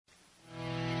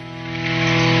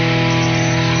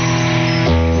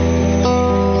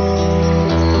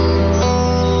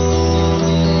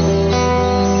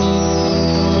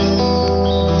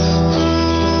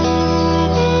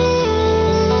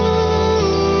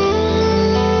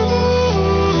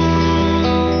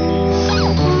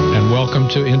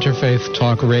to Interfaith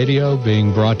Talk Radio,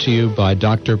 being brought to you by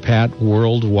Dr. Pat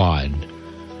Worldwide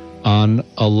on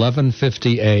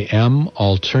 1150 AM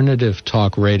Alternative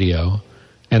Talk Radio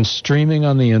and streaming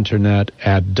on the internet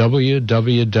at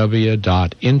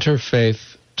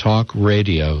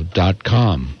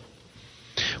www.interfaithtalkradio.com.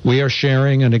 We are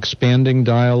sharing an expanding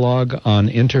dialogue on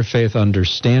interfaith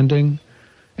understanding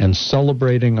and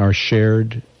celebrating our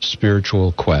shared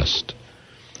spiritual quest.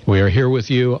 We are here with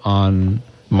you on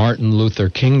Martin Luther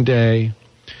King Day,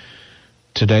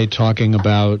 today talking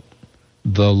about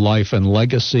the life and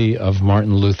legacy of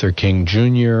Martin Luther King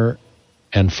Jr.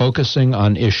 and focusing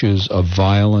on issues of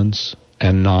violence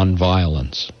and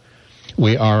nonviolence.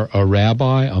 We are a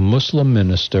rabbi, a Muslim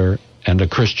minister, and a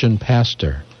Christian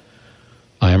pastor.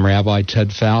 I am Rabbi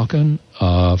Ted Falcon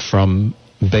from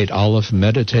Beit Aleph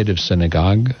Meditative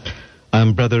Synagogue.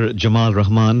 I'm Brother Jamal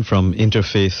Rahman from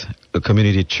Interfaith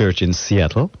Community Church in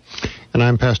Seattle. And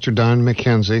I'm Pastor Don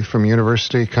McKenzie from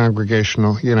University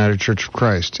Congregational United Church of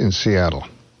Christ in Seattle.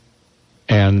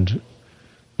 And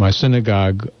my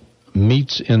synagogue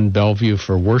meets in Bellevue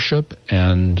for worship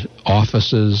and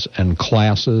offices and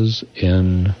classes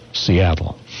in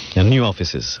Seattle. And new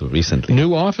offices recently.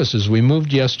 New offices. We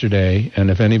moved yesterday, and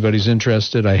if anybody's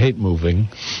interested, I hate moving.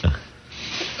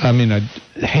 I mean,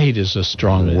 hate is a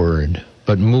strong word,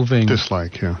 but moving...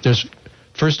 Dislike, yeah.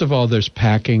 First of all, there's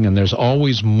packing, and there's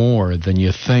always more than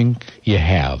you think you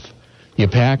have. You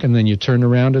pack, and then you turn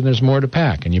around, and there's more to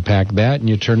pack. And you pack that, and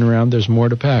you turn around, there's more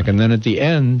to pack. And then at the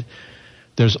end,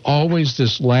 there's always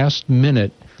this last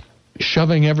minute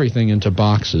shoving everything into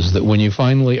boxes that when you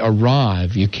finally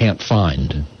arrive, you can't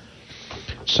find.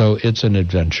 So it's an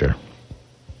adventure.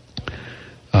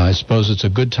 I suppose it's a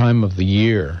good time of the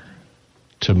year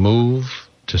to move,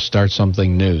 to start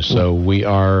something new. So we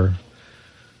are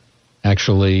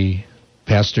actually,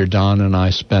 Pastor Don and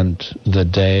I spent the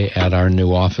day at our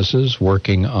new offices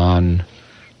working on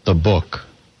the book.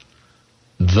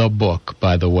 The book,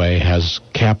 by the way, has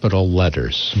capital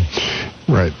letters.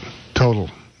 Right. Total.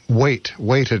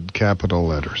 Weighted capital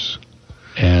letters.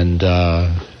 And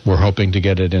we're hoping to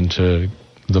get it into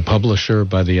the publisher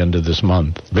by the end of this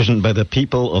month. Written by the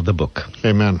people of the book.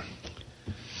 Amen.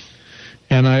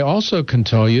 And I also can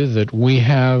tell you that we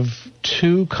have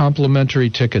 2 complimentary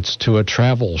tickets to a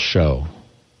travel show.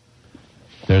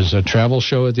 There's a travel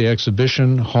show at the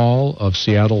Exhibition Hall of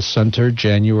Seattle Center,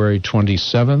 January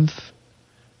 27th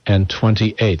and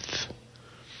 28th.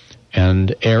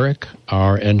 And Eric,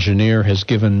 our engineer, has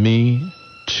given me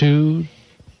 2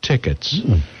 tickets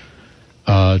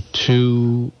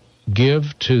to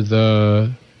give to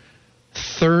the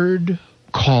 3rd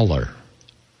caller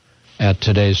at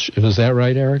today's... Was that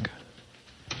right, Eric?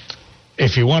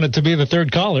 If you want it to be the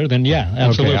 3rd caller, then yeah,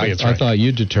 absolutely. Okay, it's right. I thought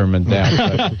you determined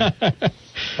that.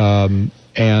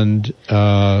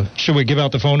 Should we give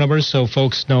out the phone numbers so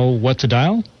folks know what to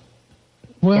dial?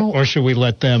 Well, or should we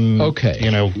let them,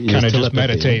 kind of just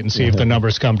meditate and see if the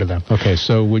numbers come to them? Okay,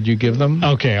 so would you give them?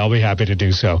 Okay, I'll be happy to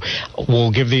do so.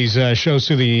 We'll give these shows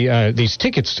to these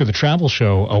tickets to the travel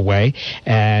show away,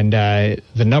 and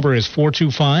the number is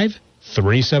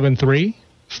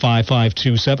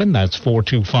 425-373-5527. That's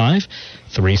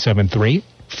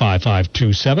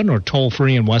 425-373-5527, or toll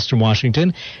free in Western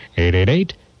Washington,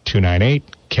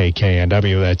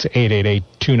 888-298-KKNW. That's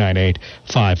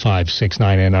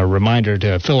 888-298-5569. And a reminder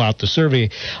to fill out the survey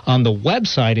on the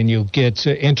website, and you'll get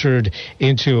entered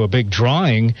into a big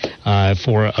drawing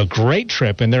for a great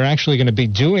trip. And they're actually going to be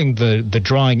doing the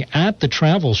drawing at the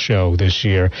travel show this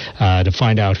year to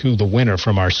find out who the winner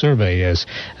from our survey is.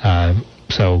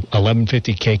 So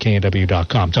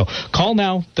 1150kknw.com. So call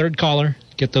now, 3rd caller,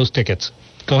 get those tickets.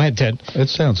 Go ahead, Ted. It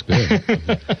sounds good.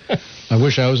 I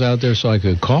wish I was out there so I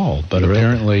could call, but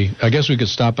apparently, I guess we could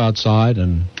stop outside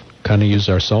and kind of use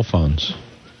our cell phones.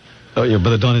 Oh, yeah,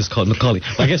 but Don is calling.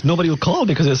 I guess nobody will call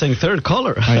because they're saying 3rd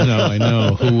caller. I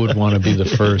know. Who would want to be the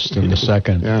first and the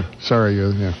second? Yeah, sorry.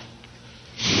 Yeah.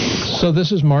 So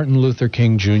this is Martin Luther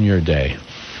King Jr. Day.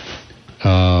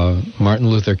 Martin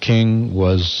Luther King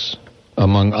was,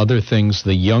 among other things,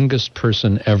 the youngest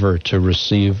person ever to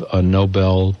receive a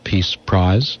Nobel Peace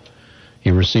Prize. He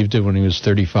received it when he was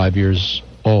 35 years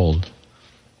old.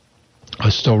 I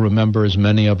still remember, as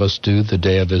many of us do, the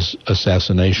day of his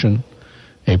assassination,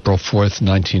 April 4th,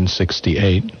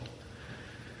 1968.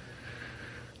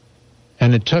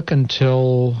 And it took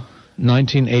until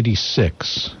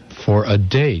 1986 for a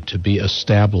day to be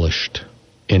established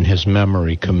in his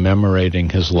memory, commemorating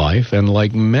his life. And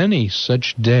like many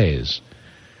such days,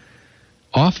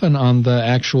 often on the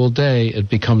actual day, it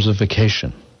becomes a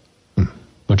vacation,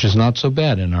 which is not so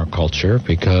bad in our culture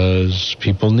because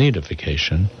people need a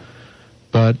vacation.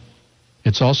 But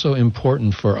it's also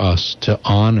important for us to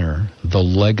honor the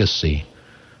legacy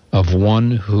of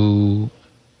one who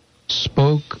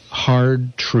spoke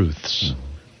hard truths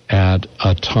at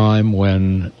a time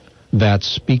when that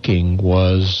speaking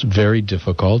was very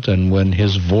difficult and when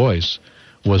his voice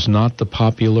was not the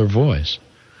popular voice.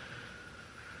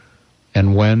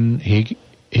 And when he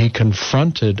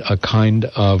confronted a kind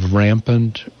of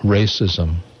rampant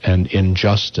racism and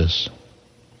injustice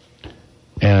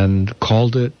and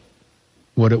called it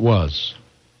what it was,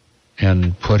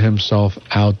 and put himself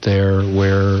out there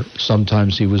where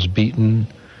sometimes he was beaten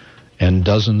and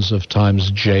dozens of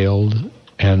times jailed,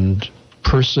 and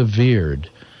persevered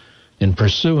in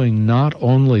pursuing not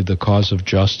only the cause of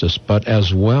justice, but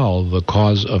as well the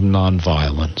cause of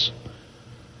nonviolence.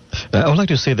 I would like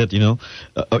to say that,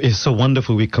 it's so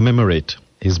wonderful we commemorate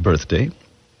his birthday,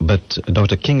 but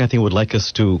Dr. King, I think, would like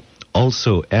us to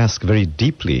also ask very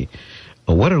deeply,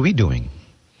 what are we doing?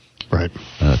 Right.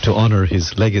 To honor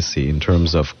his legacy in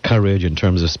terms of courage, in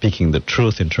terms of speaking the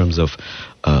truth, in terms of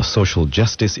social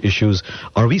justice issues.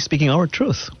 Are we speaking our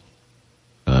truth?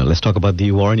 Let's talk about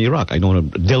the war in Iraq. I don't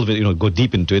want to go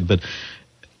deep into it, but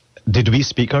did we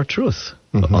speak our truth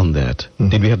on that?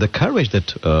 Did we have the courage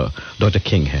that Dr.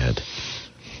 King had?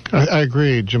 I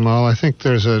agree, Jamal. I think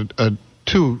there's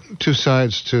two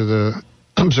sides to the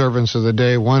observance of the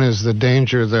day. One is the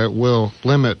danger that will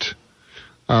limit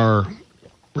our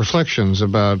reflections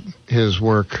about his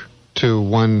work to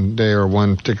one day or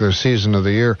one particular season of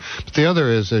the year. But the other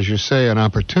is, as you say, an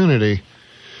opportunity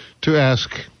to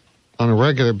ask on a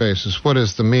regular basis, what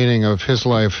is the meaning of his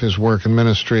life, his work and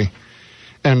ministry,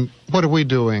 and what are we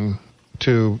doing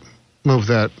to move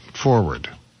that forward?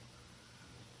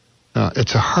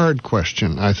 It's a hard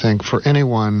question, I think, for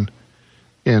anyone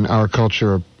in our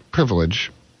culture of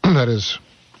privilege, that is,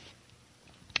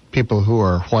 people who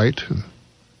are white and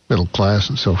middle class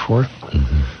and so forth.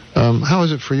 How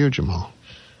is it for you, Jamal?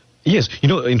 Yes,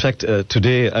 in fact,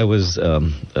 today I was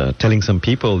telling some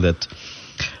people that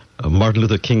Martin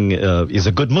Luther King is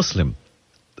a good Muslim.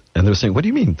 And they were saying, what do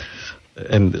you mean?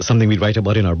 And something we write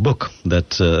about in our book, that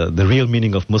the real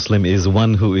meaning of Muslim is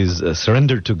one who is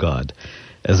surrendered to God.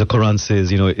 As the Quran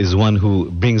says, is one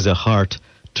who brings a heart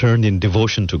turned in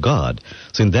devotion to God.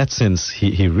 So in that sense,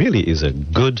 he really is a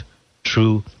good,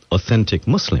 true, authentic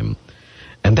Muslim.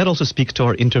 And that also speaks to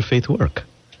our interfaith work.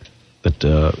 But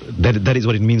that is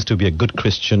what it means to be a good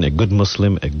Christian, a good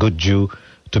Muslim, a good Jew,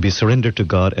 to be surrendered to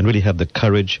God and really have the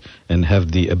courage and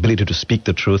have the ability to speak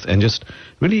the truth and just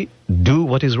really do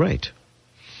what is right.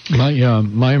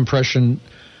 My impression,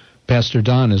 Pastor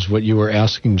Don, is what you were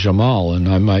asking Jamal, and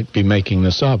I might be making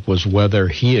this up, was whether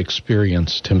he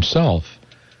experienced himself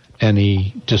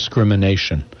any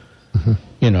discrimination.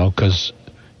 Because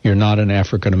you're not an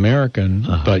African American,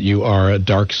 but you are a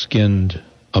dark-skinned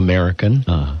American.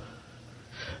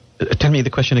 Tell me the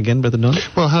question again, Brother Don.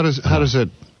 Well, how does it?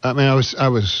 I mean, I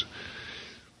was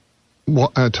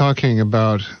talking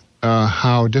about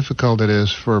how difficult it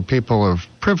is for people of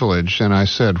privilege, and I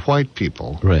said white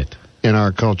people, right, in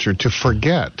our culture to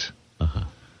forget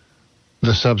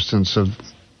the substance of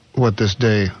what this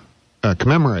day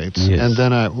commemorates. Yes. And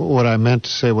then what I meant to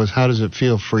say was, how does it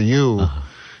feel for you?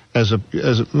 As a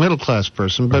middle class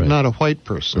person, but not a white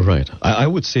person. Right. I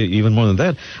would say even more than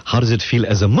that. How does it feel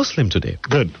as a Muslim today?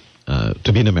 Good.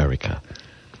 To be in America.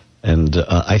 And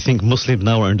I think Muslims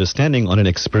now are understanding on an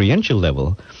experiential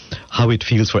level how it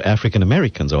feels for African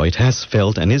Americans, or it has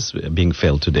felt and is being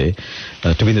felt today,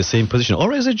 to be in the same position,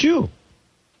 or as a Jew.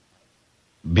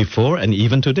 Before and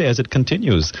even today as it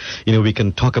continues. We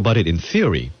can talk about it in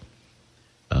theory.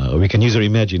 We can use our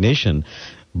imagination.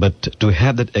 But to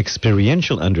have that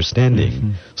experiential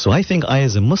understanding. So I think I,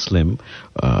 as a Muslim,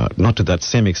 not to that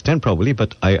same extent probably,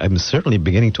 but I'm certainly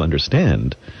beginning to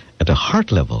understand at a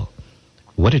heart level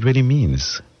what it really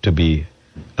means to be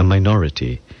a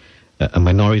minority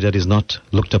that is not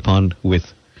looked upon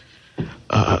with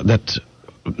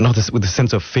with a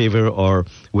sense of favor or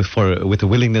with a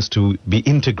willingness to be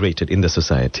integrated in the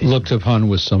society. Looked upon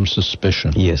with some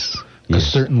suspicion. Yes. Because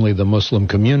certainly the Muslim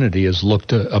community is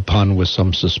looked upon with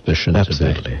some suspicion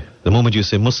Absolutely. today. The moment you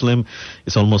say Muslim,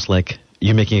 it's almost like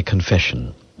you're making a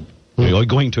confession. You're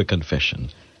going to a confession.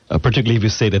 Particularly if you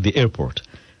say it at the airport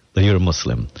that you're a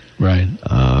Muslim. Right.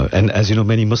 And as you know,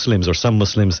 many Muslims, or some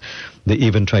Muslims, they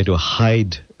even try to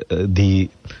hide the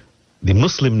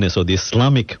Muslimness or the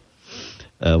Islamic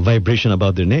vibration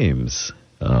about their names.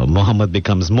 Muhammad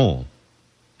becomes Mo.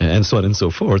 And so on and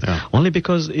so forth, only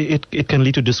because it can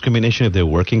lead to discrimination if they're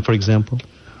working, for example.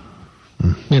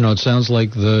 It sounds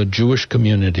like the Jewish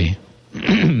community,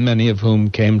 many of whom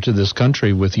came to this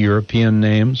country with European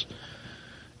names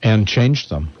and change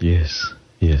them. Yes,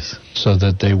 yes. So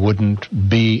that they wouldn't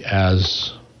be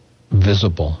as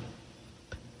visible.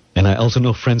 And I also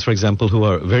know friends, for example, who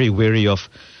are very wary of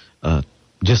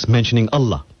just mentioning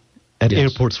Allah at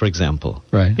airports, for example.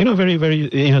 Right. Very, very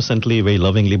innocently, very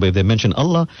lovingly, but if they mention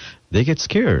Allah, they get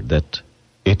scared that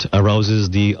it arouses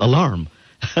the alarm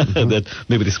that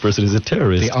maybe this person is a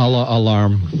terrorist. The Allah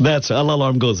alarm. That's Allah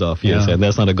alarm goes off, yes, Yeah. and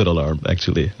that's not a good alarm,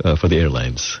 actually, for the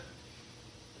airlines.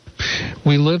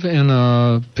 We live in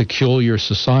a peculiar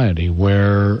society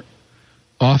where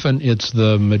often it's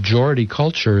the majority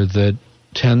culture that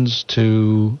tends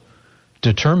to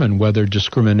determine whether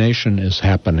discrimination is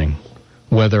happening,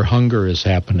 whether hunger is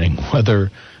happening, whether,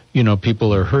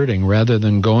 people are hurting, rather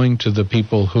than going to the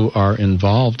people who are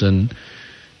involved and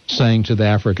saying to the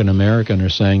African American or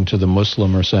saying to the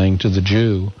Muslim or saying to the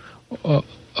Jew,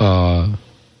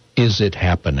 is it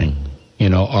happening?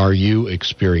 Are you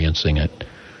experiencing it?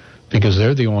 Because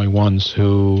they're the only ones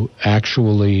who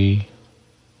actually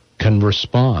can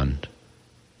respond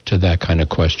to that kind of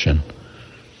question.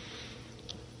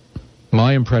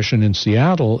 My impression in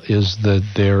Seattle is that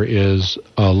there is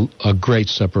a great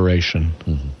separation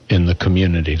in the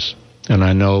communities. And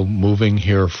I know moving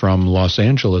here from Los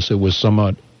Angeles, it was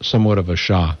somewhat of a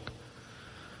shock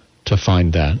to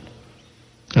find that.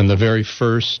 And the very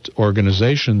first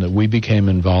organization that we became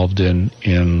involved in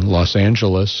Los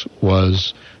Angeles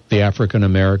was the African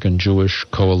American Jewish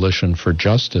Coalition for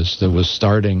Justice that was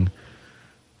starting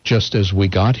just as we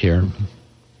got here.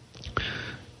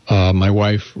 My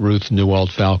wife, Ruth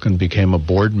Newald Falcon, became a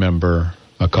board member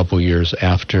a couple years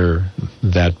after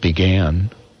that began.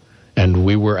 And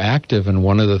we were active, and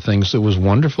one of the things that was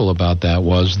wonderful about that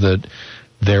was that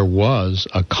there was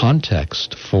a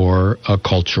context for a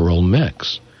cultural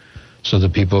mix so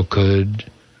that people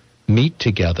could meet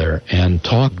together and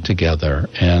talk together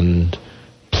and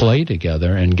play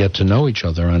together and get to know each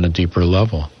other on a deeper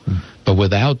level. But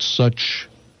without such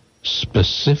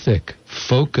specific,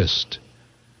 focused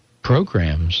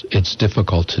programs, it's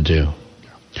difficult to do.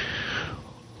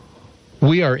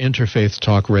 We are Interfaith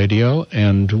Talk Radio,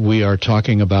 and we are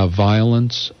talking about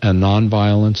violence and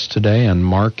nonviolence today and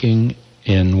marking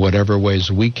in whatever ways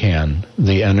we can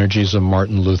the energies of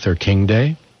Martin Luther King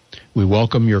Day. We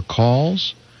welcome your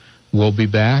calls. We'll be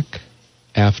back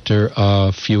after a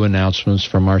few announcements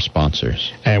from our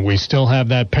sponsors. And we still have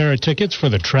that pair of tickets for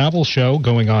the travel show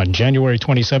going on January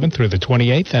 27th through the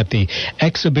 28th at the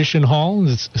Exhibition Hall in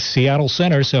the Seattle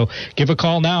Center. So give a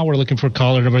call now. We're looking for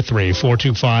caller number 3,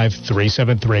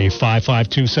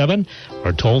 425-373-5527,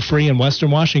 or toll free in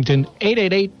Western Washington,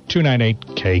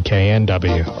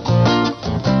 888-298-KKNW.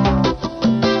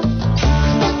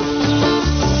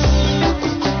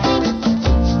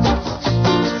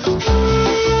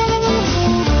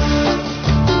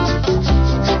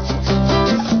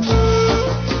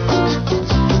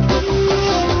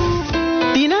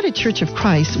 Church of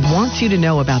Christ wants you to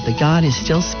know about the God is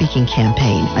Still Speaking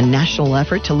campaign, a national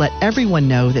effort to let everyone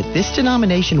know that this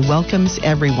denomination welcomes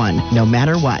everyone, no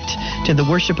matter what, to the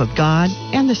worship of God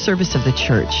and the service of the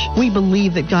church. We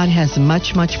believe that God has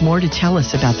much, much more to tell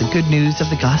us about the good news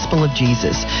of the gospel of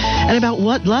Jesus and about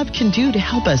what love can do to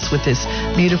help us with this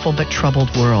beautiful but troubled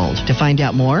world. To find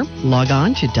out more, log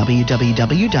on to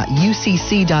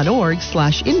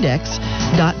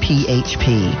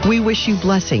www.ucc.org/index.php. We wish you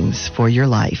blessings for your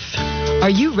life. Are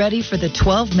you ready for the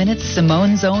 12-minute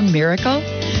Simone Zone miracle?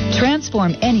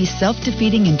 Transform any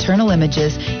self-defeating internal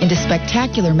images into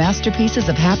spectacular masterpieces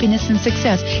of happiness and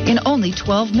success in only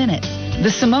 12 minutes.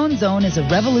 The Simone Zone is a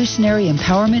revolutionary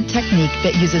empowerment technique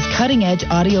that uses cutting-edge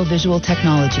audio-visual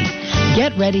technology.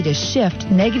 Get ready to shift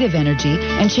negative energy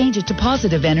and change it to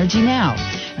positive energy now.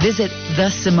 Visit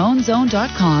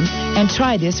thesimonezone.com and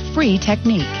try this free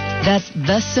technique. That's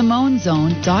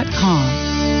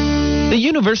thesimonezone.com. The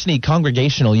University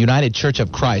Congregational United Church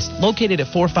of Christ, located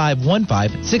at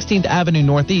 4515 16th Avenue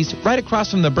Northeast, right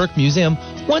across from the Burke Museum,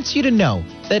 wants you to know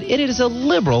that it is a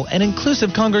liberal and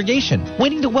inclusive congregation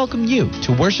waiting to welcome you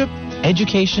to worship,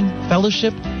 education,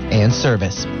 fellowship, and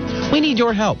service. We need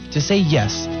your help to say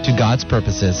yes to God's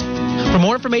purposes. For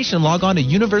more information, log on to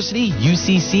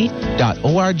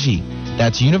universityucc.org.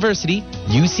 That's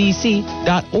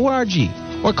universityucc.org,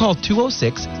 or call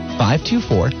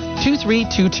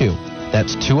 206-524-2322.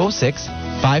 That's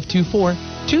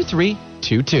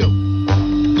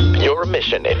 206-524-2322. Your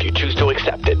mission, if you choose to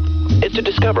accept it, is to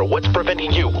discover what's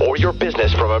preventing you or your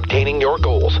business from obtaining your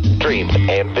goals, dreams,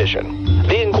 and vision.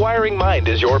 The Inquiring Mind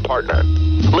is your partner.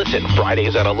 Listen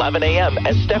Fridays at 11 a.m.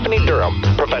 as Stephanie Durham,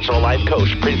 professional life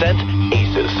coach, presents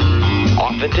ACES.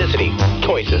 authenticity,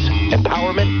 choices,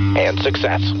 empowerment, and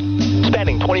success.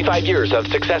 Spanning 25 years of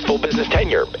successful business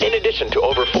tenure, in addition to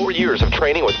over 4 years of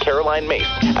training with Caroline Mace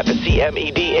at the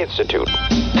CMED Institute,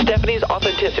 Stephanie's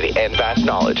authenticity and vast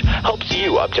knowledge helps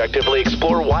you objectively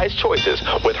explore wise choices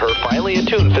with her finely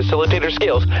attuned facilitator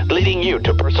skills, leading you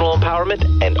to personal empowerment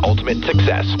and ultimate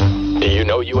success. Do you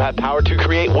know you have power to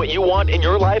create what you want in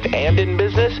your life and in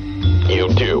business? You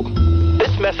do.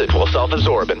 This message will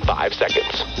self-absorb in 5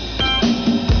 seconds.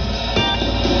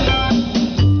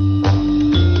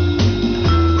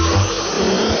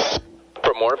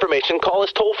 For more information, call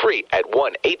us toll-free at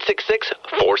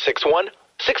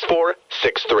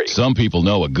 1-866-461-6463. Some people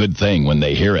know a good thing when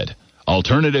they hear it.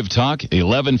 Alternative Talk,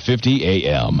 1150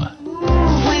 AM.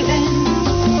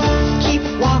 Keep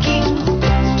walking,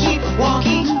 keep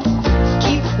walking,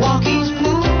 keep walking,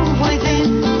 move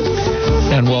within.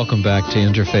 And welcome back to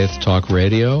Interfaith Talk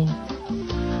Radio.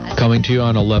 Coming to you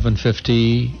on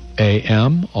 1150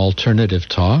 AM, Alternative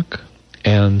Talk,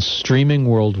 and streaming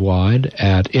worldwide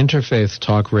at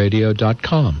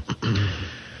interfaithtalkradio.com.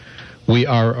 We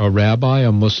are a rabbi,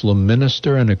 a Muslim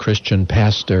minister, and a Christian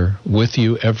pastor with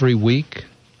you every week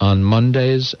on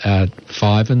Mondays at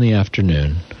 5 in the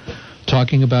afternoon,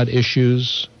 talking about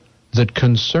issues that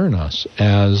concern us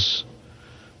as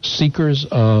seekers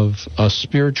of a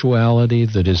spirituality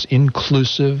that is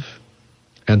inclusive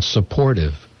and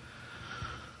supportive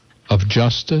of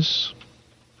justice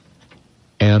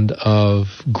and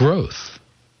of growth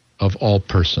of all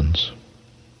persons.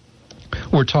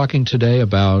 We're talking today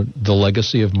about the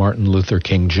legacy of Martin Luther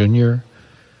King Jr.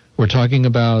 We're talking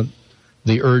about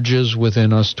the urges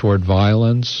within us toward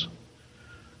violence.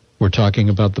 We're talking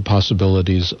about the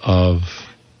possibilities of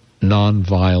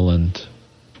nonviolent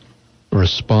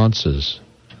responses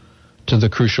to the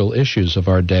crucial issues of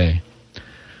our day.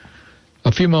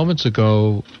 A few moments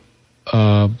ago,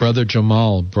 Brother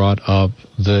Jamal brought up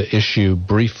the issue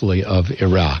briefly of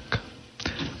Iraq.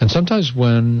 And sometimes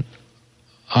when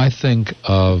I think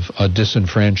of a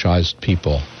disenfranchised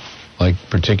people, like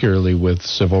particularly with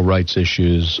civil rights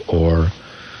issues or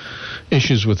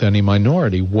issues with any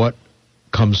minority, what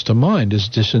comes to mind is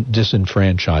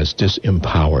disenfranchised,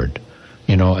 disempowered,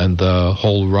 and the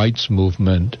whole rights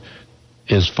movement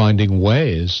is finding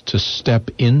ways to step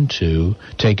into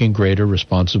taking greater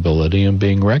responsibility and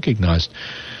being recognized.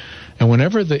 And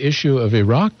whenever the issue of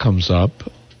Iraq comes up,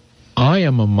 I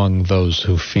am among those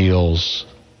who feels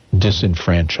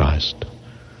disenfranchised.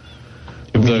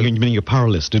 Meaning you're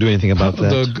powerless to do anything about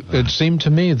that? It seemed to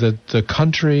me that the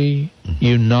country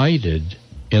united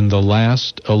in the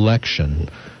last election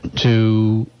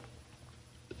to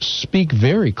speak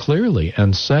very clearly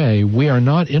and say we are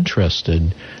not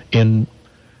interested in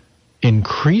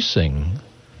increasing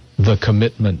the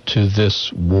commitment to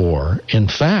this war. In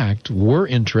fact, we're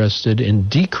interested in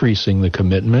decreasing the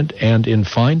commitment and in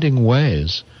finding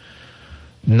ways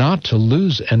not to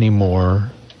lose any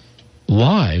more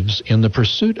lives in the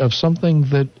pursuit of something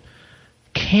that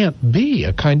can't be,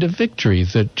 a kind of victory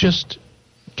that just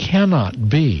cannot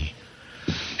be.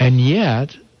 And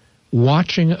yet,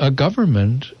 watching a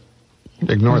government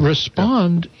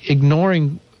respond,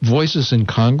 ignoring voices in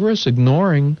Congress,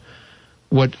 ignoring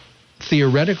what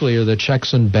theoretically are the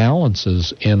checks and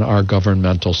balances in our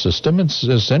governmental system, and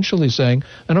essentially saying,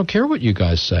 I don't care what you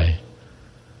guys say.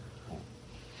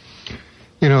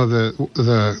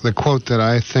 The quote that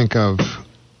I think of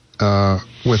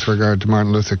with regard to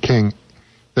Martin Luther King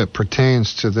that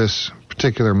pertains to this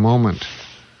particular moment,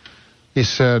 he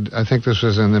said, I think this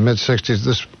was in the mid-'60s,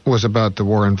 this was about the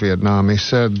war in Vietnam. He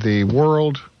said, the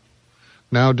world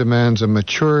now demands a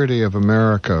maturity of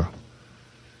America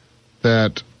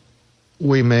that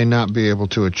we may not be able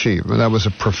to achieve. And that was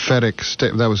a prophetic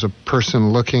statement. That was a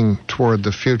person looking toward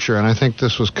the future. And I think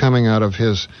this was coming out of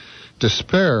his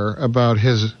despair about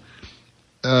his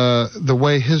the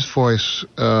way his voice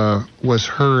was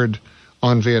heard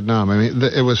on Vietnam. I mean,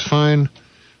 it was fine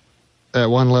at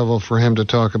one level for him to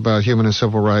talk about human and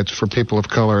civil rights for people of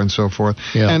color and so forth,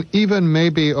 and even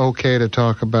maybe okay to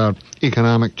talk about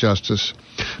economic justice.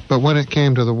 But when it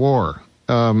came to the war,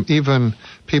 even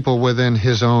people within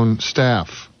his own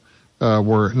staff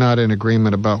were not in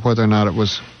agreement about whether or not it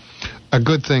was a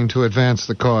good thing to advance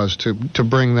the cause, to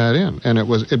bring that in. And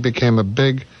it became a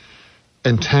big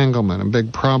entanglement, a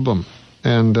big problem.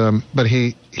 And but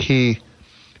he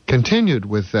continued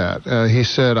with that. He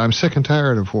said, I'm sick and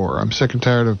tired of war. I'm sick and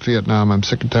tired of Vietnam. I'm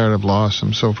sick and tired of loss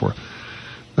and so forth.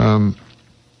 And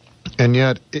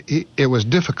yet it was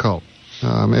difficult.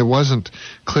 It wasn't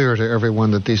clear to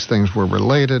everyone that these things were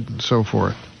related and so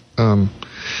forth. And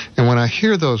when I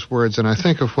hear those words and I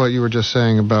think of what you were just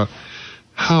saying about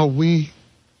how we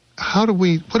what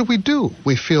do we do?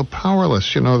 We feel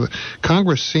powerless.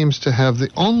 Congress seems to have the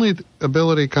only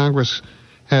ability Congress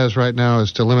has right now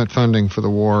is to limit funding for the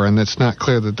war, and it's not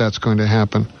clear that that's going to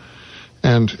happen.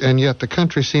 And yet the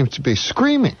country seems to be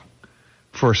screaming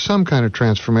for some kind of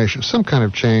transformation, some kind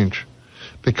of change,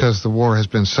 because the war has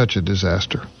been such a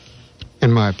disaster,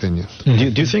 in my opinion. Do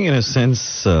you think, in a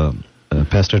sense,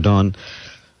 Pastor Don,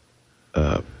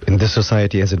 in this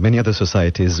society, as in many other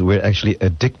societies, we're actually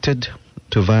addicted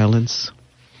to violence?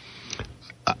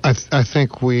 I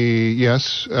think we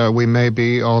may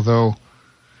be, although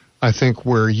I think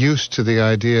we're used to the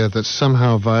idea that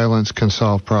somehow violence can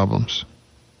solve problems,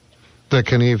 that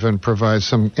can even provide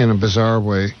in a bizarre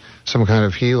way, some kind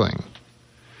of healing.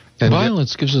 And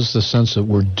violence gives us the sense that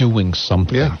we're doing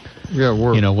something. Yeah,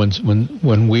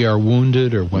 when we are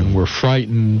wounded or when we're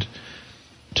frightened,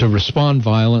 to respond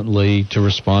violently, to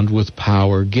respond with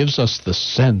power, gives us the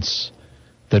sense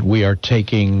that we are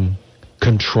taking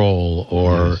control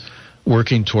or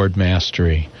working toward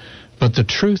mastery. But the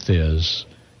truth is,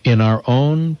 in our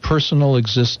own personal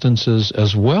existences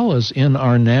as well as in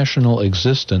our national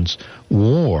existence,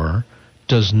 war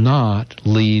does not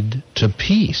lead to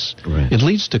peace. Right. It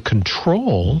leads to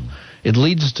control. It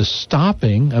leads to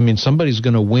stopping. I mean, somebody's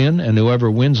going to win, and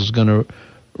whoever wins is going to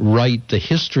write the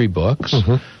history books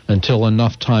until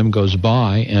enough time goes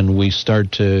by and we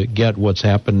start to get what's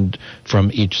happened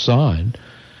from each side.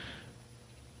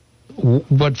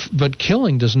 But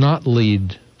killing does not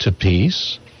lead to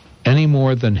peace any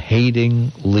more than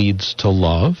hating leads to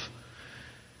love.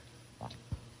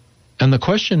 And the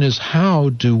question is, how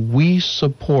do we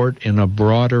support in a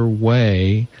broader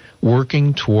way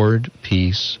working toward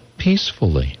peace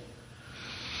peacefully?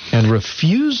 And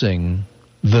refusing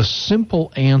the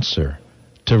simple answer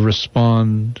to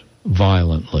respond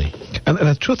violently. And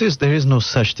the truth is, there is no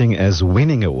such thing as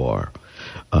winning a war.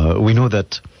 We know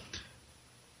that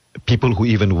people who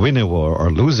even win a war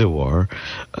or lose a war,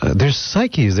 their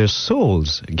psyches, their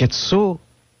souls get so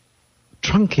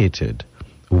truncated,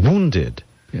 wounded,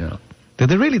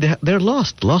 that they're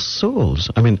lost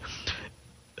souls. I mean,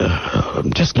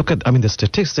 just look at, the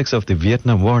statistics of the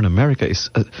Vietnam War in America is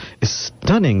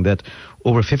stunning, that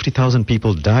over 50,000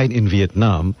 people died in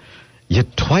Vietnam, yet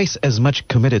twice as much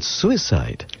committed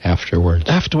suicide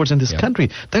afterwards in this country.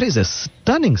 That is a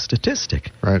stunning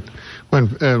statistic. Right.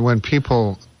 When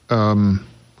people,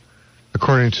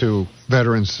 according to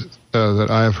veterans that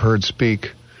I have heard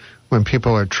speak, when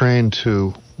people are trained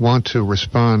to want to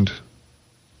respond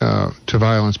to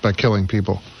violence by killing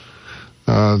people,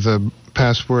 the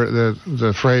password,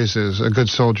 the phrase is, a good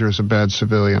soldier is a bad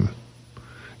civilian.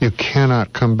 You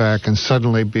cannot come back and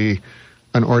suddenly be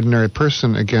an ordinary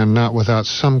person again, not without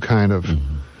some kind of,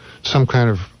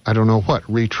 I don't know what,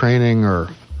 retraining or,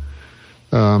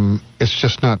 it's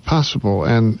just not possible.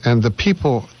 And the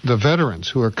people, the veterans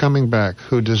who are coming back,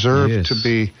 who deserve to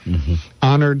be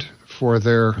honored for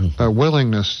their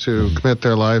willingness to commit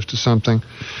their lives to something,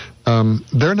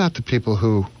 they're not the people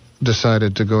who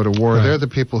decided to go to war. Right. They're the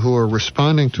people who are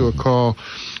responding to a call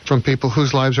from people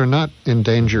whose lives are not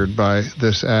endangered by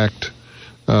this act,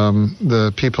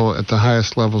 the people at the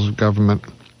highest levels of government.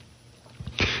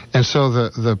 And so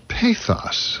the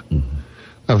pathos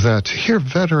of that, to hear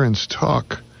veterans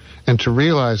talk and to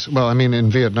realize,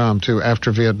 in Vietnam too,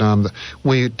 after Vietnam,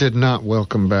 we did not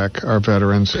welcome back our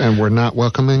veterans, and we're not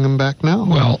welcoming them back now.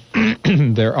 Well,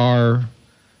 there are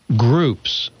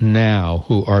groups now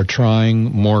who are trying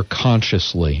more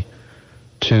consciously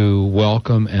to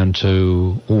welcome and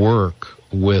to work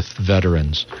with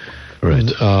veterans.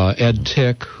 Right. Ed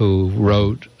Tick, who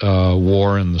wrote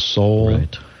War and the Soul,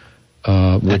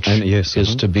 which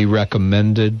is to be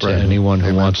recommended to anyone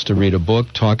who wants to read a book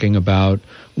talking about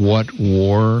what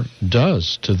war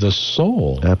does to the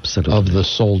soul of the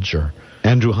soldier.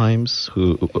 Andrew Himes,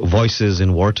 who Voices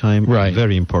in Wartime,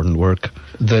 very important work.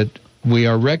 That we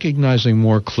are recognizing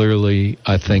more clearly,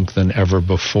 I think, than ever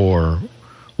before,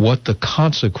 what the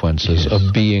consequences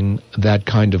of being that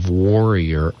kind of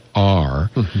warrior are,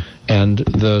 and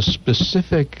the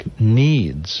specific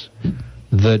needs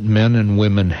that men and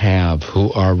women have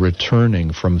who are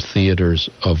returning from theaters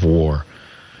of war.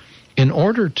 In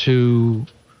order to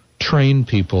train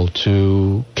people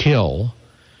to kill,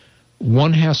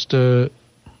 one has to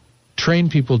train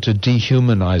people to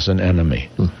dehumanize an enemy.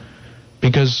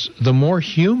 Because the more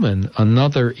human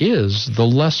another is, the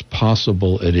less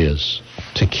possible it is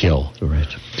to kill. Right.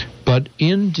 But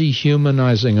in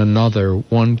dehumanizing another,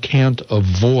 one can't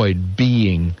avoid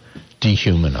being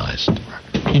dehumanized.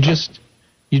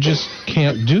 You just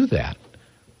can't do that.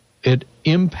 It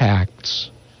impacts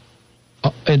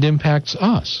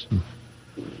us.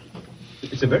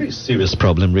 It's a very serious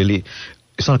problem, really.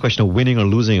 It's not a question of winning or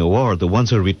losing a war. The ones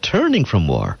who are returning from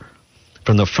war,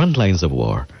 from the front lines of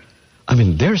war, I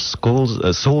mean, their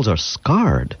souls are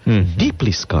scarred,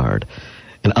 deeply scarred.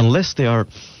 And unless they are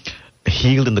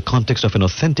healed in the context of an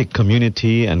authentic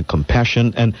community and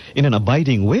compassion and in an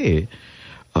abiding way,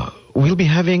 we'll be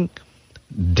having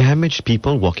damaged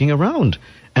people walking around.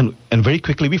 And very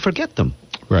quickly we forget them.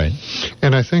 Right.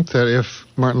 And I think that if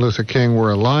Martin Luther King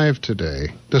were alive today,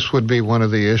 this would be one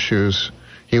of the issues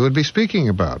he would be speaking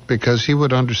about, because he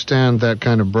would understand that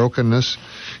kind of brokenness.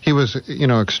 He was,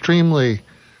 extremely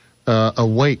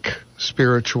awake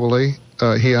spiritually.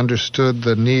 He understood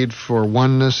the need for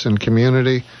oneness and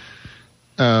community,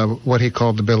 what he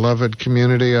called the beloved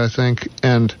community, I think.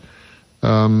 And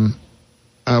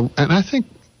I think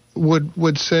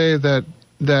would say that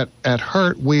at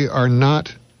heart we are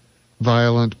not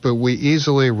violent, but we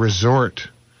easily resort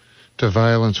to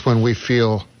violence when we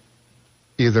feel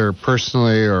either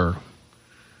personally or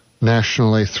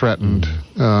nationally threatened,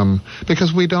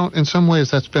 because we don't, in some ways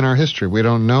that's been our history. We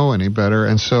don't know any better.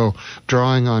 And so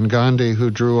drawing on Gandhi, who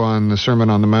drew on the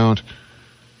Sermon on the Mount,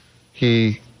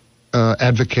 he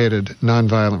advocated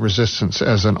nonviolent resistance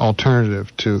as an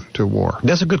alternative to war.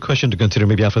 That's a good question to consider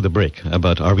maybe after the break,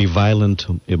 about are we violent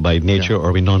by nature or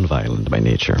are we nonviolent by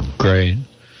nature? Great.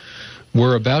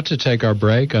 We're about to take our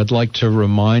break. I'd like to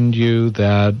remind you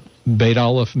that Beit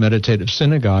Aleph Meditative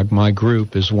Synagogue, my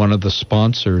group, is one of the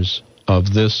sponsors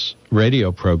of this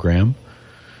radio program.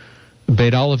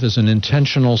 Beit Aleph is an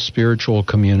intentional spiritual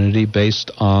community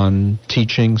based on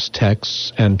teachings,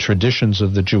 texts, and traditions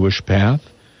of the Jewish path.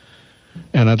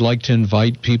 And I'd like to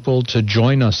invite people to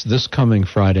join us this coming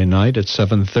Friday night at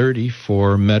 7:30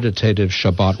 for meditative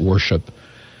Shabbat worship.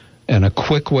 And a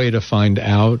quick way to find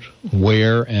out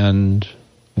where and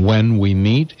when we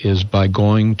meet is by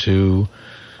going to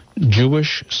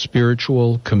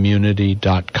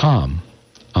jewishspiritualcommunity.com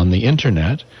on the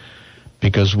internet,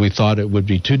 because we thought it would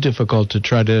be too difficult to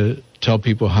try to tell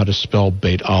people how to spell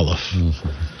Beit Aleph.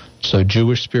 So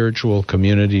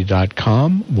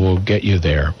jewishspiritualcommunity.com will get you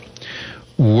there.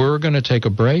 We're going to take a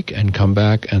break and come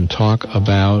back and talk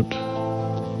about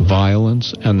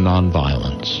violence and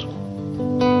nonviolence.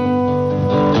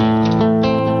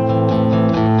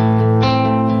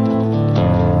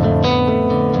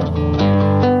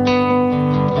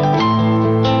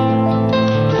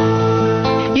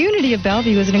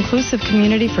 Bellevue is an inclusive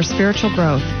community for spiritual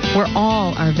growth, where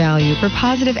all are valued, where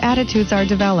positive attitudes are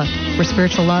developed, where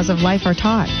spiritual laws of life are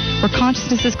taught, where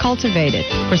consciousness is cultivated,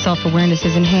 where self-awareness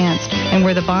is enhanced, and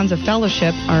where the bonds of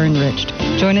fellowship are enriched.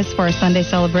 Join us for our Sunday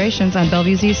celebrations on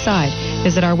Bellevue's East Side.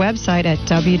 Visit our website at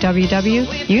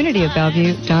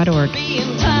www.unityofbellevue.org.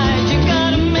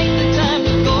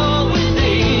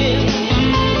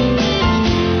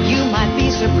 You might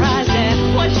be surprised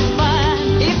at what you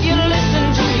find if you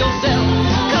listen to yourself.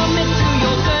 Commit to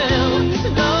yourself.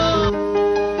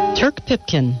 Turk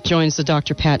Pipkin joins the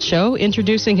Dr. Pat Show,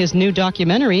 introducing his new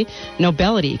documentary,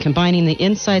 Nobelity, combining the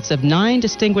insights of 9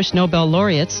 distinguished Nobel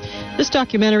laureates. This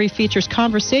documentary features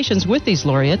conversations with these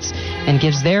laureates and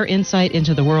gives their insight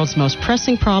into the world's most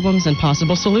pressing problems and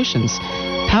possible solutions.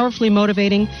 Powerfully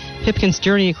motivating, Pipkin's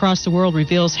journey across the world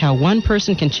reveals how one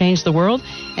person can change the world,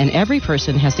 and every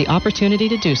person has the opportunity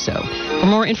to do so. For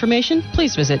more information,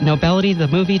 please visit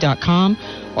nobelitythemovie.com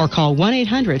or call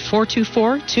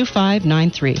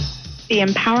 1-800-424-2593. The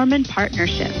Empowerment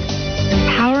Partnership,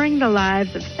 empowering the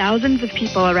lives of thousands of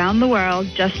people around the world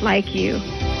just like you.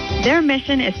 Their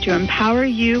mission is to empower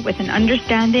you with an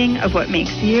understanding of what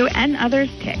makes you and others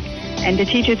tick, and to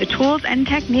teach you the tools and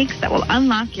techniques that will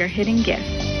unlock your hidden gifts.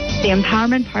 The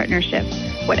Empowerment Partnership.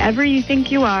 Whatever you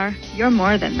think you are, you're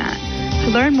more than that. To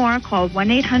learn more, call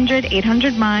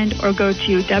 1-800-800-MIND or go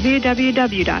to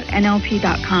www.nlp.com.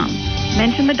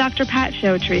 Mention the Dr. Pat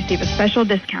Show to receive a special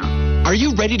discount. Are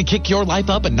you ready to kick your life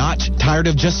up a notch? Tired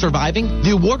of just surviving? The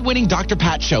award-winning Dr.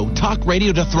 Pat Show, Talk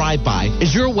Radio to Thrive By,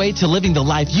 is your way to living the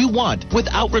life you want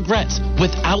without regrets,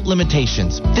 without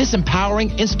limitations. This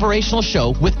empowering, inspirational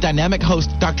show with dynamic host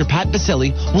Dr. Pat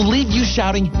Basili will leave you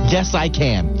shouting, "Yes, I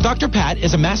can." Dr. Pat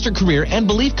is a master career and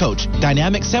belief coach,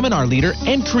 dynamic seminar leader,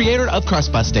 and creator of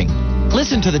Crust-Busting.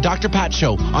 Listen to the Dr. Pat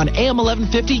Show on AM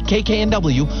 1150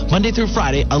 KKNW, Monday through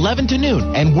Friday, 11 to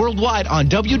noon, and worldwide on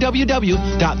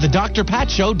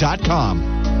www.thedrpatshow.com.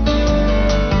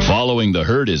 Following the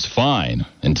herd is fine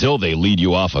until they lead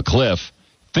you off a cliff.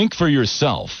 Think for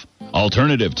yourself.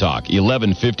 Alternative Talk,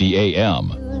 1150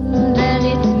 AM.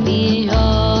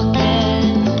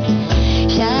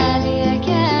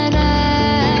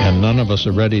 And none of us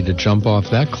are ready to jump off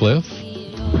that cliff.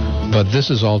 But this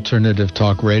is Alternative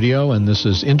Talk Radio, and this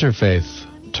is Interfaith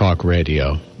Talk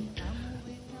Radio.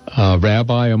 A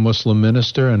rabbi, a Muslim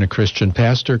minister, and a Christian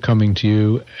pastor coming to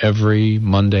you every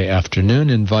Monday afternoon,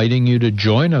 inviting you to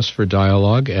join us for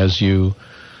dialogue as you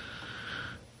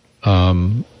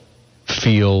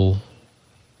feel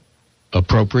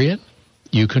appropriate.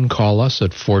 You can call us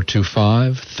at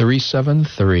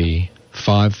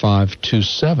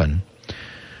 425-373-5527.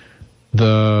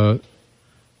 The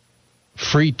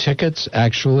free tickets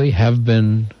actually have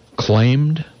been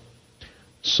claimed.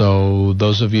 So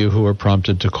those of you who are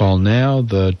prompted to call now,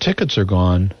 the tickets are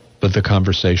gone, but the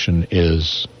conversation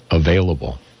is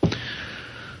available.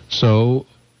 So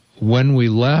when we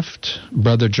left,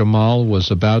 Brother Jamal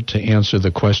was about to answer the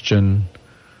question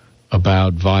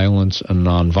about violence and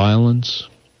nonviolence.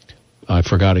 I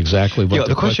forgot exactly what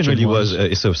the question really was.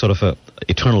 It's a sort of a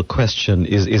eternal question.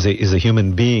 Is a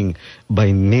human being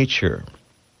by nature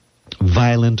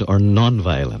violent or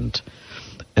nonviolent?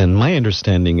 And my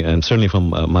understanding, and certainly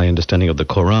from my understanding of the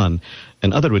Quran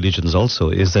and other religions also,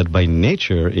 is that by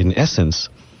nature, in essence,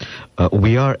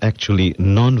 we are actually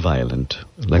non-violent.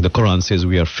 Like the Quran says,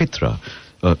 we are fitra,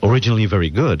 originally very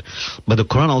good. But the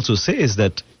Quran also says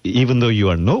that even though you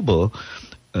are noble,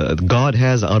 God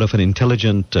has, out of an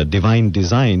intelligent divine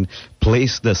design,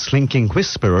 placed the slinking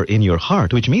whisperer in your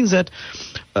heart, which means that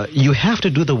you have to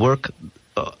do the work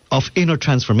of inner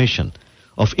transformation,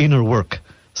 of inner work,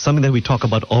 something that we talk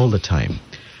about all the time.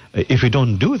 If we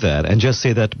don't do that and just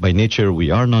say that by nature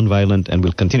we are nonviolent and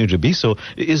will continue to be so,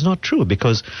 it is not true,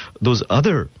 because those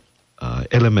other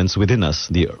elements within us,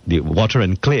 the water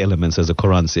and clay elements, as the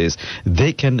Quran says,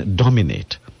 they can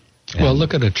dominate. Well,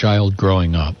 look at a child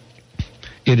growing up.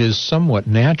 It is somewhat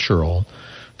natural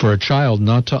for a child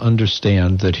not to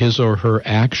understand that his or her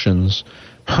actions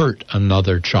hurt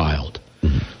another child.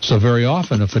 Mm-hmm. So very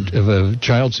often if a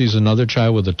child sees another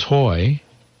child with a toy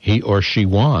he or she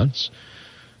wants,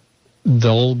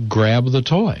 they'll grab the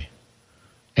toy.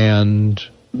 And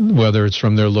whether it's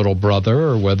from their little brother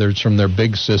or whether it's from their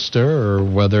big sister or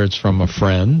whether it's from a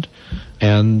friend,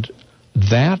 and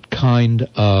that kind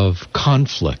of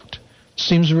conflict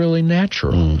seems really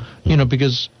natural. Mm-hmm. You know,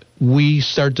 because we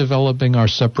start developing our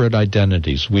separate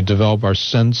identities. We develop our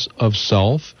sense of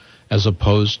self as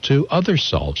opposed to other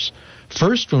selves.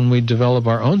 First, when we develop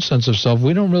our own sense of self,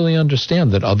 we don't really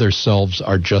understand that other selves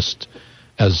are just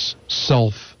as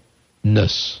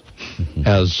selfness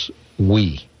as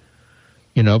we.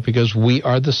 You know, because we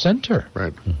are the center.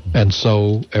 Right. And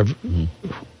so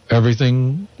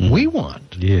everything we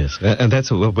want. Yes. And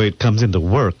that's where it comes in the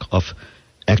work of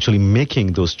actually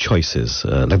making those choices.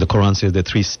 Like the Quran says, there are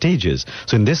 3 stages.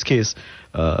 So in this case,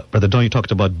 Brother Don, you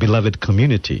talked about beloved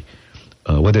community.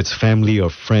 Whether it's family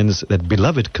or friends, that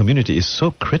beloved community is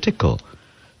so critical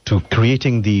to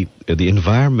creating the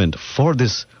environment for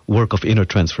this work of inner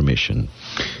transformation.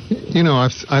 You know,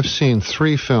 I've seen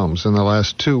 3 films in the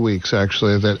last 2 weeks,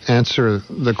 actually, that answer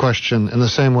the question in the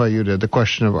same way you did, the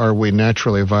question of are we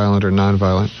naturally violent or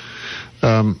nonviolent.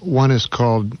 One is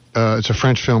called, it's a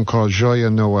French film called Joyeux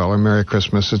Noël, or Merry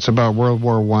Christmas. It's about World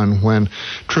War I, when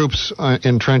troops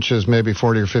in trenches maybe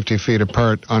 40 or 50 feet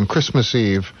apart on Christmas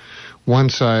Eve, one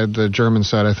side, the German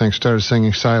side, I think, started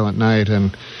singing Silent Night,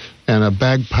 and a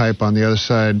bagpipe on the other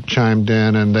side chimed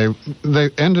in, and they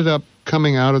ended up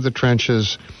coming out of the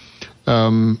trenches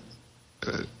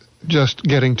just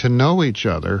getting to know each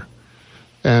other.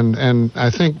 And I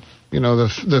think, you know,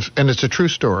 and it's a true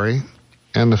story,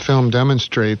 and the film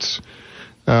demonstrates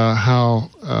how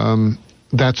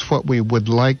that's what we would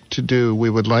like to do.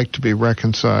 We would like to be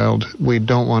reconciled. We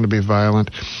don't want to be violent.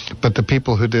 But the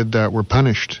people who did that were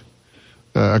punished.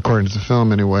 According to the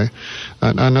film, anyway.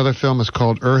 Another film is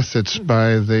called Earth. It's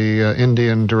by the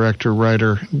Indian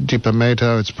director-writer Deepa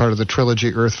Mehta. It's part of the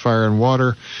trilogy Earth, Fire, and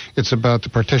Water. It's about the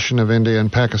partition of India and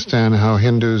Pakistan, how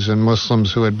Hindus and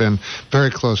Muslims who had been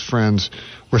very close friends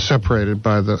were separated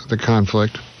by the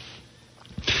conflict.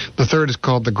 The third is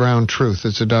called The Ground Truth.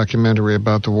 It's a documentary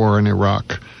about the war in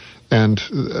Iraq, and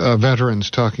veterans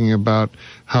talking about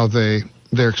how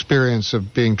their experience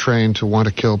of being trained to want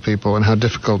to kill people and how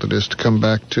difficult it is to come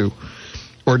back to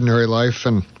ordinary life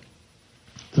and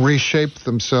reshape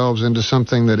themselves into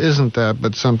something that isn't that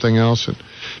but something else, and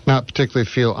not particularly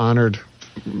feel honored,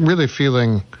 really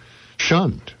feeling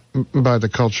shunned by the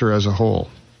culture as a whole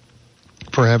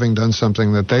for having done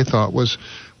something that they thought was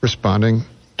responding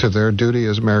to their duty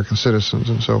as American citizens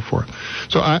and so forth.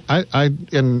 So I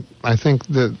think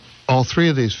that all 3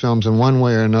 of these films, in one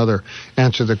way or another,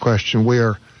 answer the question. We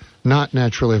are not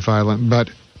naturally violent, but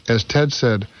as Ted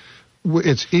said,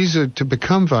 it's easy to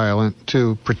become violent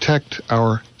to protect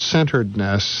our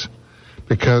centeredness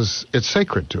because it's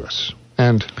sacred to us.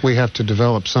 And we have to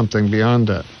develop something beyond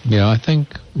that. Yeah, I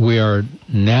think we are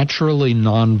naturally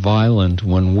nonviolent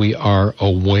when we are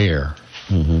aware.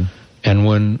 Mm-hmm. And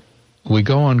when we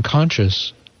go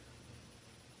unconscious,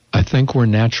 I think we're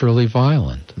naturally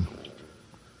violent.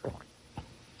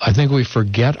 I think we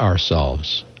forget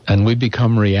ourselves and we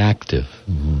become reactive.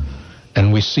 Mm-hmm.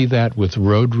 And we see that with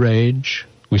road rage.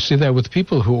 We see that with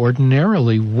people who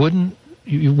ordinarily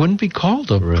you wouldn't be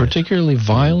called a particularly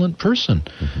violent person,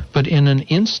 but in an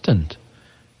instant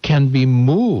can be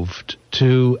moved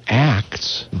to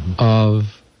acts of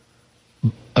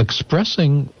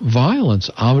expressing violence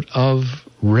out of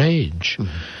rage.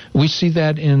 We see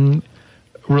that in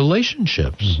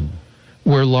relationships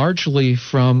where largely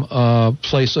from a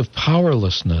place of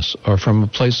powerlessness or from a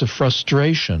place of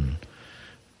frustration,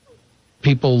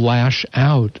 people lash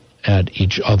out at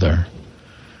each other.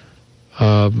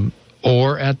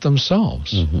 Or at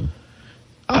themselves.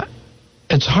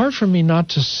 It's hard for me not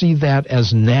to see that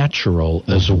as natural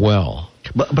as well.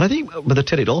 But I think, Brother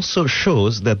Ted, it also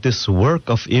shows that this work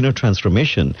of inner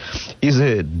transformation is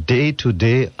a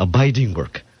day-to-day abiding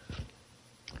work.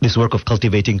 This work of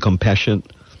cultivating compassion,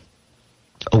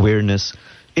 awareness,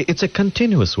 it's a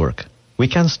continuous work. We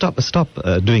can't stop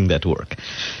doing that work.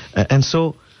 And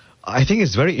so I think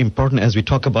it's very important as we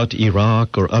talk about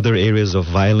Iraq or other areas of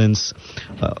violence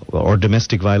or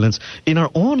domestic violence in our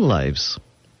own lives,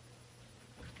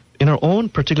 in our own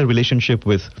particular relationship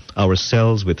with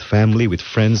ourselves, with family, with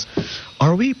friends.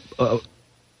 Are we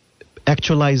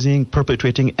actualizing,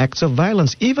 perpetrating acts of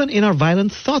violence, even in our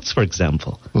violent thoughts, for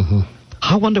example?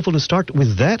 How wonderful to start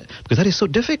with that, because that is so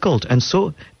difficult and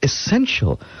so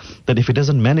essential that if it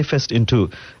doesn't manifest into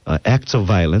acts of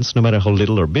violence, no matter how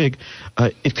little or big,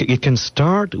 it can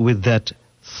start with that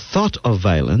thought of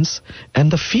violence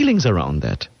and the feelings around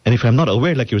that. And if I'm not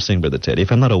aware, like you were saying, Brother Ted,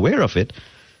 if I'm not aware of it,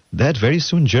 that very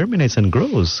soon germinates and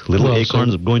grows. Little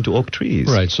acorns go into oak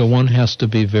trees. Right, so one has to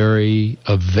be very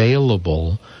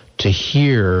available to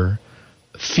hear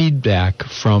feedback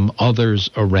from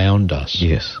others around us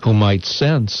who might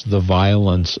sense the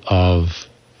violence of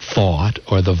thought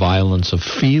or the violence of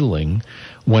feeling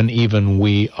when even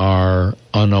we are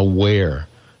unaware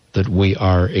that we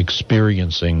are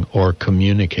experiencing or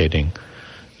communicating.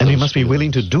 And we must be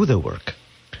willing to do the work.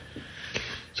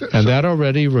 And that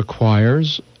already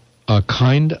requires a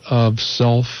kind of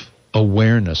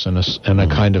self-awareness and a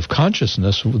kind of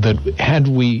consciousness that had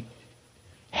we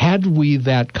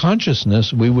that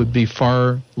consciousness, we would be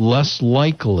far less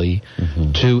likely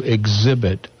to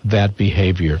exhibit that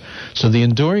behavior. So the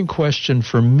enduring question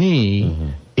for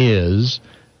me is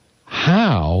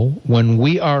how, when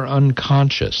we are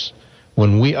unconscious,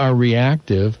 when we are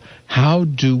reactive, how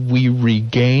do we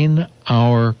regain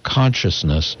our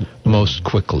consciousness most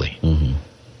quickly?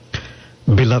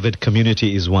 Beloved,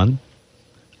 community is one.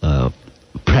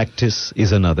 Practice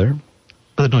is another.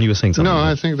 But no, you were saying something. No,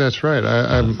 I think that's right.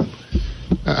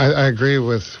 I agree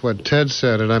with what Ted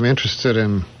said, and I'm interested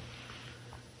in,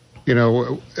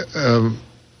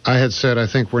 I had said I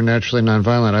think we're naturally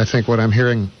nonviolent. I think what I'm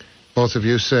hearing both of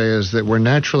you say is that we're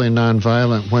naturally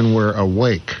nonviolent when we're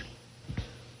awake,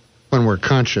 when we're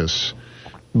conscious,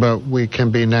 but we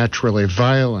can be naturally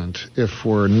violent if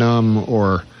we're numb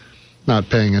or not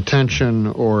paying attention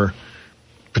or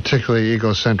particularly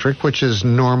egocentric, which is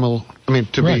normal. I mean,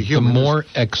 to be human. The more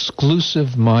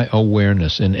exclusive my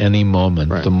awareness in any moment,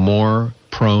 the more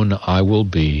prone I will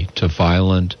be to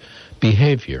violent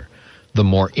behavior. The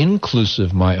more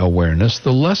inclusive my awareness,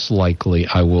 the less likely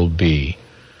I will be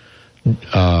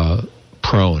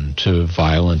prone to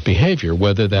violent behavior,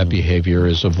 whether that behavior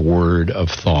is of word, of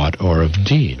thought, or of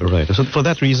deed. Right. So for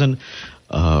that reason,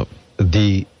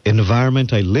 the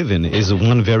environment I live in is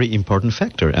one very important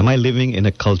factor. Am I living in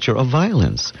a culture of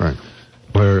violence? Right.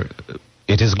 Where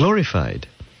it is glorified?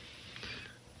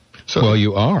 So, well,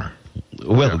 you are.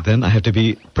 Well, then I have to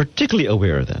be particularly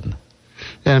aware then.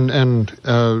 And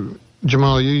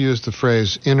Jamal, you used the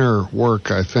phrase inner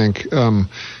work, I think.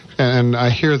 And I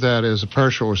hear that as a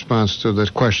partial response to the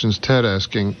questions Ted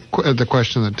asking, the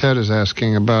question that Ted is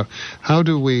asking about how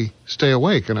do we stay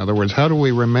awake? In other words, how do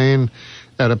we remain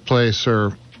at a place,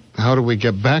 or how do we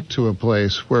get back to a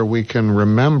place where we can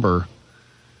remember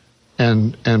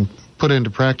and put into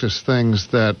practice things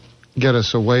that get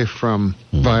us away from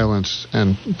violence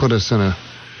and put us in a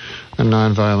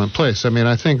nonviolent place? I mean,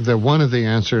 I think that one of the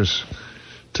answers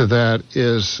to that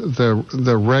is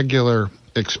the regular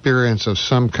experience of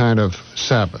some kind of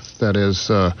Sabbath. That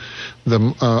is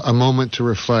a moment to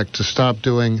reflect, to stop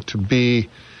doing, to be,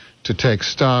 to take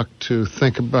stock, to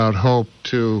think about hope,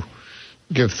 to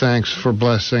give thanks for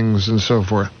blessings and so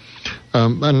forth.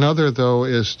 Another, though,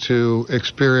 is to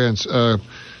experience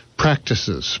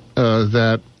practices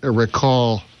that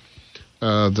recall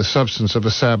the substance of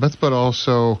a Sabbath, but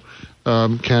also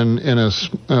can,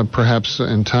 perhaps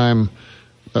in time,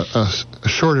 a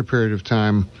shorter period of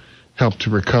time, help to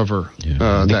recover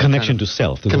the connection to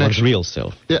self, the one's real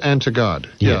self. Yeah, and to God.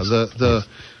 Yes. Yeah,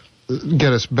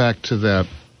 get us back to that.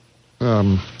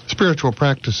 Spiritual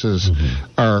practices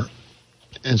are,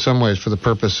 in some ways, for the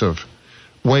purpose of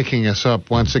waking us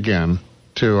up once again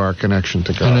to our connection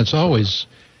to God. And it's always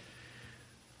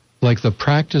like the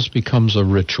practice becomes a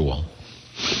ritual.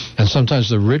 And sometimes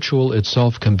the ritual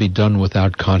itself can be done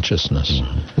without consciousness.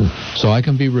 So I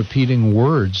can be repeating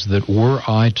words that, were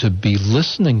I to be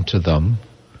listening to them,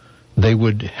 they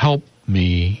would help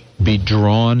me be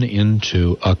drawn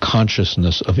into a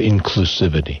consciousness of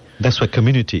inclusivity. That's why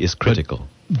community is critical.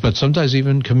 But sometimes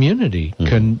even community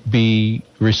can be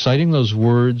reciting those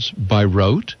words by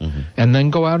rote and then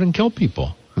go out and kill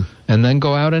people and then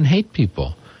go out and hate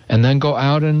people and then go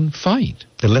out and fight.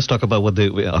 Then let's talk about what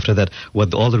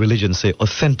all the religions say,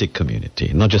 authentic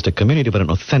community. Not just a community, but an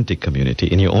authentic community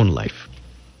in your own life.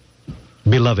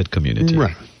 Beloved community.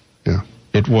 Right. Yeah.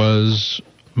 It was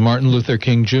Martin Luther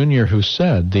King Jr. who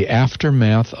said, the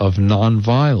aftermath of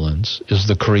nonviolence is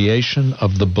the creation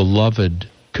of the beloved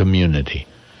community,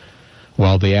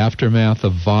 while the aftermath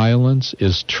of violence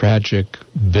is tragic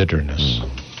bitterness.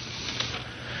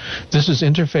 This is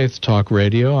Interfaith Talk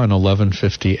Radio on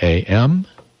 1150 AM,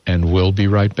 and we'll be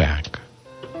right back.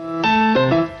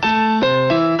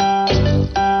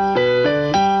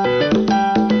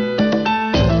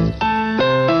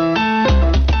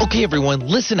 Okay, everyone,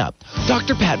 listen up.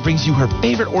 Dr. Pat brings you her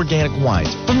favorite organic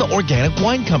wines from the Organic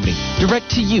Wine Company,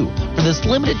 direct to you for this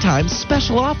limited time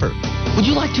special offer. Would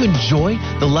you like to enjoy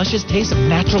the luscious taste of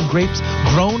natural grapes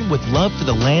grown with love for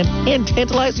the land and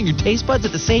tantalizing your taste buds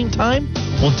at the same time?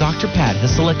 Well, Dr. Pat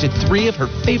has selected 3 of her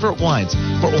favorite wines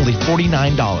for only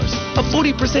 $49, a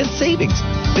 40% savings.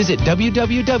 Visit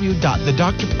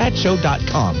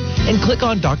www.thedrpatshow.com and click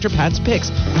on Dr. Pat's Picks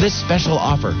for this special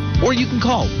offer. Or you can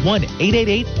call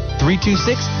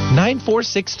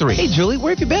 1-888-326-9463. Hey, Julie,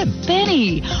 where have you been?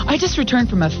 Benny, I just returned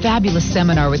from a fabulous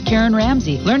seminar with Karen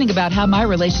Ramsey, learning about how my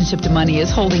relationship to money is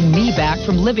holding me back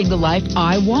from living the life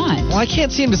I want. Well, I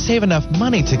can't seem to save enough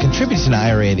money to contribute to an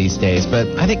IRA these days, but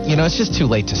I think, it's just too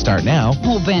late to start now.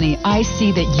 Oh, Benny, I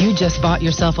see that you just bought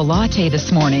yourself a latte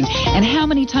this morning. And how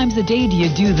many times a day do you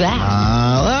do that?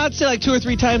 I'd say like 2 or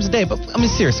 3 times a day, but I mean,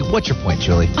 seriously, what's your point,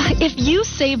 Julie? If you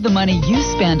save the money you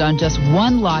spend on just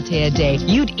one latte a day,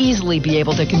 you'd easily be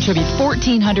able to contribute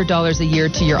 $1,400 a year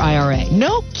to your IRA.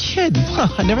 No kidding.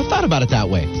 I never thought about it that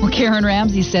way. Well, Karen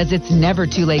Ramsey says it's never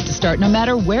too late to start, no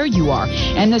matter where you are.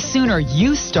 And the sooner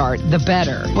you start, the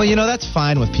better. Well, that's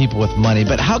fine with people with money,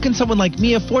 but how can someone like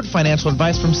me afford financial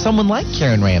advice from someone like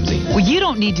Karen Ramsey? Well, you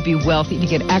don't need to be wealthy to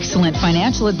get excellent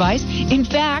financial advice. In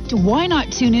fact, why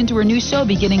not tune into her new show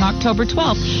beginning October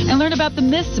 12th and learn about the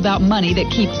myths about money that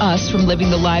keep us from living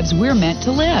the lives we're meant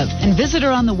to live? And visit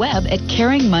her on the web at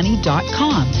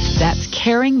caringmoney.com. That's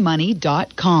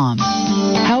caringmoney.com.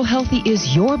 How healthy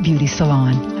is your beauty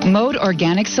salon? Mode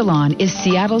Organic Salon is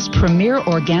Seattle's premier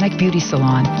organic beauty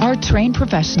salon. Our trained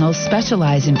professionals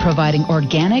specialize in providing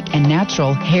organic and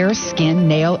natural hair, skin,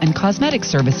 nail, and cosmetic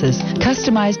services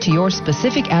customized to your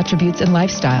specific attributes and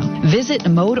lifestyle. Visit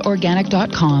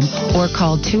modeorganic.com or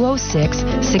call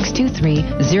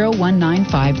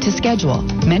 206-623-0195 to schedule.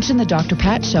 Mention the Dr.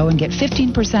 Pat Show and get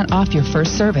 15% off your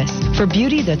first service. For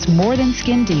beauty that's more than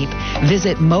skin deep,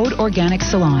 visit Mode Organic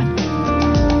Salon.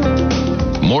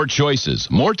 More choices,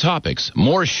 more topics,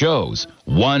 more shows.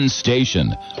 One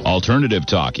station. Alternative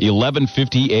Talk,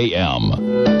 1150 AM.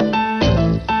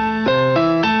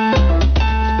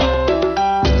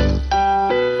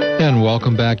 And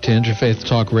welcome back to Interfaith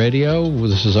Talk Radio.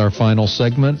 This is our final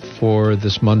segment for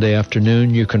this Monday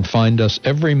afternoon. You can find us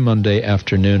every Monday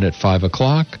afternoon at 5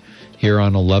 o'clock here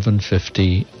on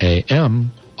 1150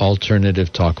 AM,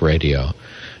 Alternative Talk Radio.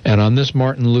 And on this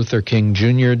Martin Luther King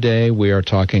Jr. Day, we are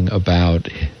talking about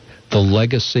the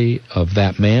legacy of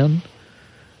that man,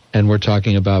 and we're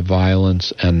talking about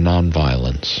violence and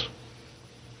nonviolence.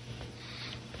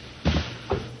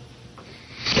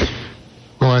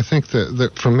 Well, I think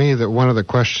that for me, that one of the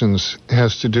questions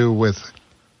has to do with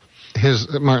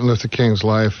Martin Luther King's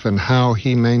life and how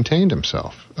he maintained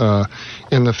himself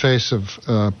in the face of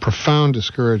profound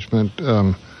discouragement,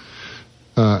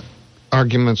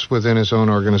 arguments within his own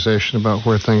organization about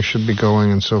where things should be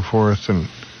going and so forth. And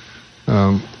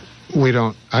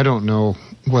I don't know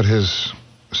what his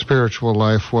spiritual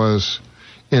life was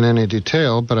in any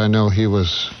detail, but I know he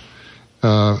was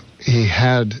He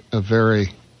had a very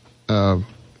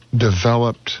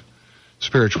developed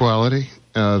spirituality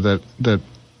that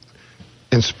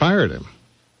inspired him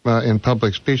in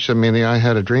public speech. I mean, the I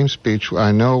Had a Dream speech,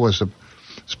 I know, was a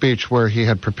speech where he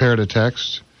had prepared a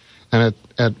text, and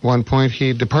at one point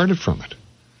he departed from it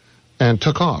and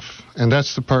took off. And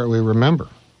that's the part we remember.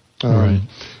 Right.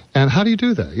 And how do you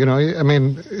do that? You know, I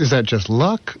mean, is that just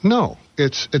luck? No.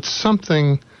 It's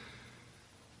something,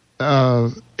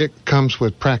 it comes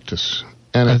with practice.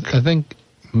 And I think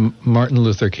Martin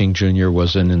Luther King Jr.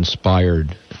 was an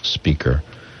inspired speaker.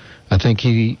 I think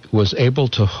he was able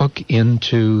to hook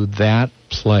into that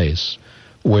place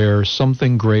where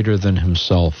something greater than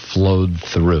himself flowed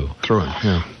through. Through him,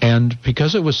 yeah. And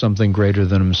because it was something greater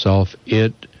than himself,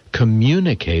 it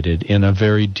communicated in a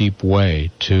very deep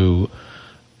way to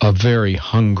a very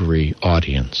hungry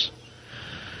audience.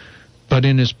 But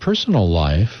in his personal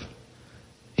life,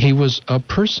 he was a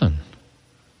person.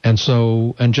 And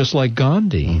so, and just like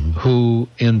Gandhi, who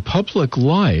in public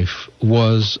life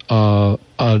was a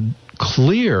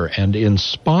clear and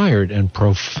inspired and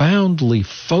profoundly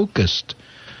focused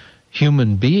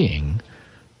human being,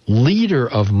 leader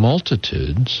of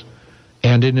multitudes,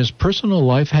 and in his personal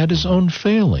life had his own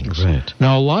failings. Right.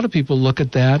 Now, a lot of people look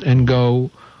at that and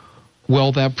go,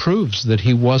 well, that proves that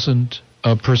he wasn't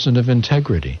a person of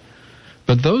integrity.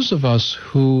 But those of us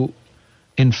who,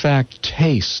 in fact,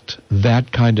 taste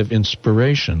that kind of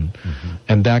inspiration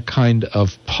and that kind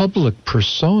of public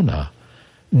persona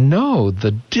know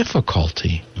the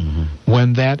difficulty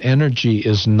when that energy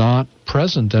is not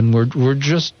present, and we're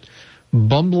just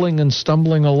bumbling and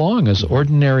stumbling along as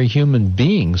ordinary human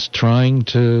beings, trying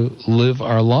to live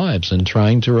our lives and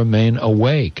trying to remain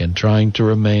awake and trying to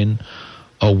remain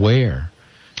aware,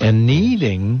 and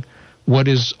needing what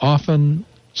is often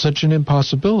such an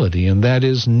impossibility, and that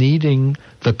is needing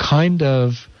the kind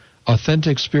of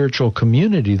authentic spiritual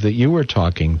community that you were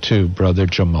talking to, Brother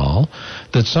Jamal,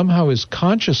 that somehow is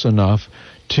conscious enough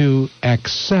to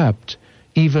accept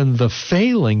even the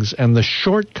failings and the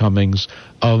shortcomings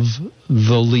of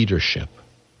the leadership.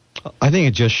 I think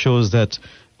it just shows that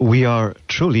we are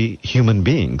truly human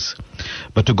beings.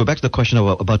 But to go back to the question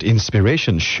about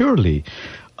inspiration, surely,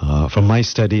 from my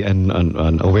study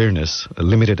and awareness,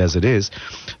 limited as it is,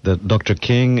 that Dr.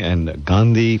 King and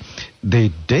Gandhi,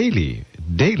 they daily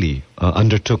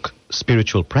undertook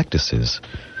spiritual practices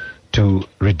to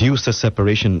reduce the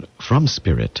separation from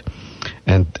spirit.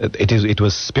 And it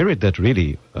was spirit that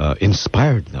really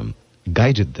inspired them,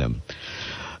 guided them.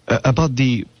 About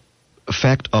the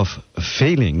fact of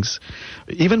failings,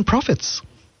 even prophets,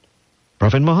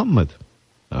 Prophet Muhammad,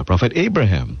 Prophet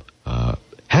Abraham,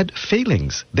 had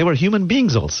failings. They were human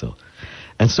beings also.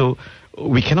 And so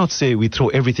we cannot say we throw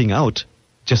everything out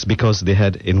just because they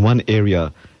had in one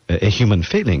area a human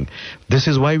failing. This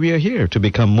is why we are here, to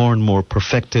become more and more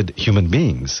perfected human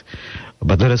beings.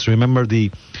 But let us remember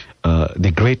the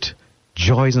great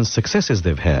joys and successes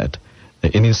they've had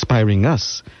in inspiring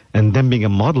us and them being a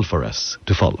model for us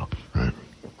to follow. Right.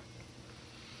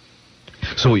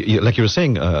 So, like you were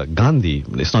saying, Gandhi,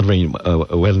 it's not very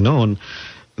well known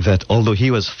that although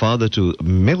he was father to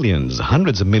millions,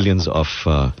 hundreds of millions of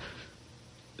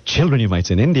children, you might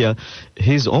say, in India,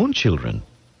 his own children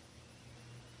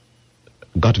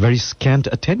got very scant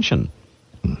attention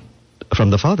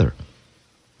from the father.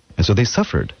 And so they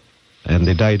suffered. And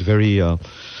they died very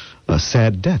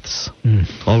sad deaths,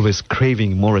 always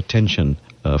craving more attention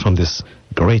from this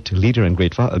great leader and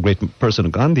great person,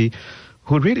 Gandhi,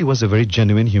 who really was a very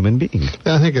genuine human being.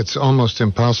 I think it's almost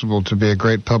impossible to be a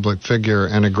great public figure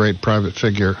and a great private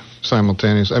figure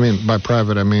simultaneously. I mean, by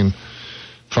private, I mean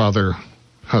father,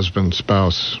 husband,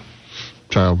 spouse,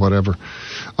 child, whatever,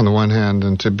 on the one hand,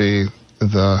 and to be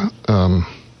the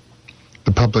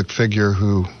public figure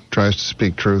who tries to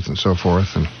speak truth and so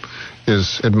forth, and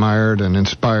is admired and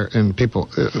inspired, and people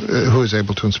who is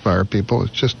able to inspire people.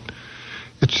 It's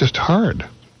just hard,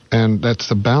 and that's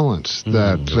the balance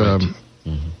that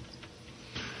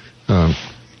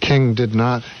King did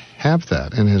not have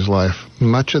that in his life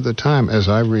much of the time, as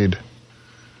I read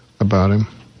about him,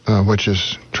 which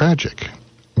is tragic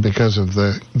because of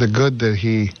the good that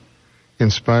he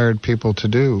inspired people to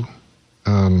do,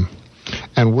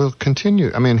 and will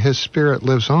continue. I mean, his spirit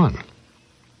lives on.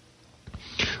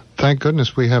 Thank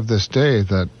goodness we have this day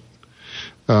that,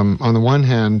 on the one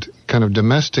hand, kind of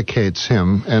domesticates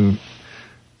him and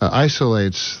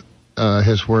isolates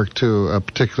his work to a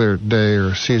particular day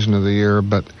or season of the year,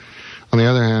 but on the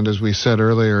other hand, as we said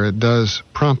earlier, it does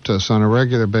prompt us on a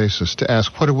regular basis to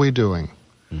ask, what are we doing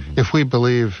If we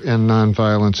believe in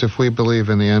nonviolence, if we believe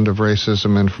in the end of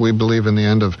racism, and if we believe in the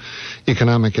end of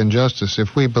economic injustice,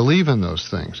 if we believe in those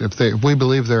things, if we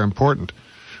believe they're important,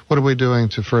 what are we doing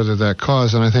to further that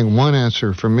cause? And I think one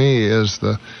answer for me is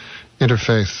the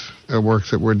interfaith work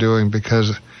that we're doing,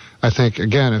 because I think,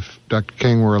 again, if Dr.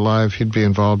 King were alive, he'd be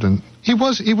involved in, he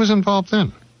was involved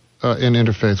then in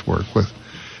interfaith work with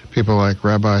people like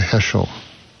Rabbi Heschel.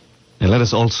 And let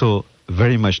us also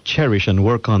very much cherish and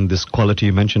work on this quality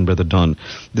you mentioned, Brother Don,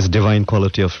 this divine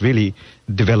quality of really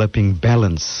developing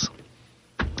balance,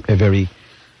 a very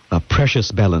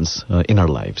precious balance in our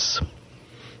lives.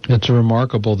 It's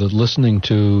remarkable that listening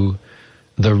to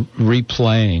the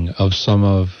replaying of some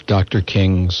of Dr.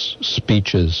 King's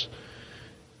speeches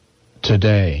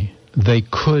today,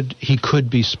 he could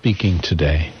be speaking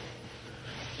today.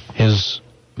 His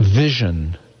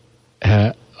vision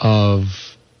of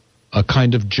a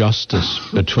kind of justice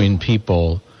between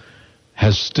people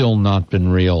has still not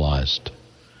been realized.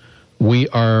 We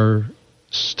are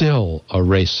still a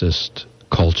racist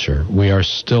culture. We are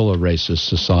still a racist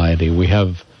society. We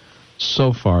have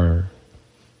so far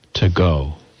to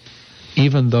go.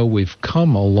 Even though we've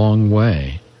come a long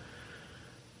way,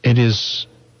 it is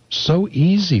so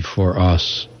easy for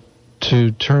us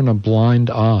to turn a blind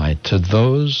eye to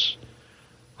those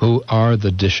who are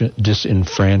the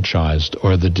disenfranchised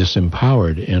or the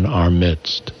disempowered in our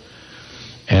midst,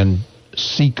 and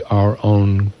seek our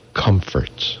own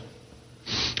comforts.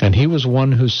 And he was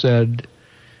one who said,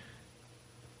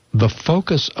 the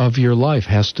focus of your life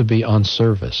has to be on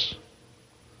service.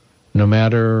 No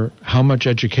matter how much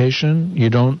education, you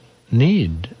don't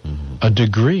need a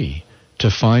degree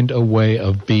to find a way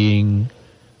of being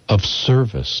of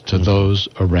service to those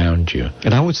around you.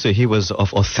 And I would say he was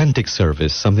of authentic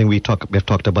service, something we have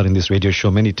talked about in this radio show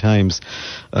many times.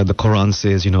 The Quran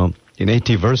says, in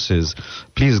 80 verses,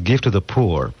 please give to the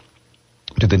poor,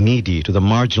 to the needy, to the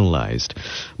marginalized.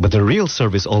 But the real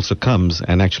service also comes,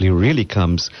 and actually really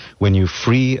comes, when you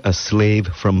free a slave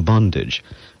from bondage,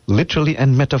 literally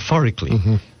and metaphorically,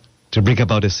 to bring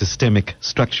about a systemic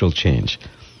structural change.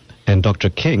 And Dr.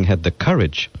 King had the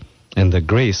courage and the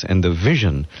grace and the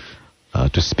vision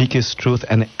to speak his truth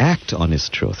and act on his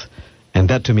truth. And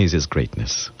that to me is his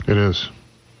greatness. It is.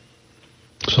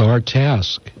 So our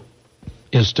task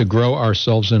is to grow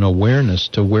ourselves in awareness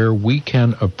to where we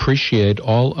can appreciate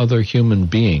all other human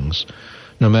beings,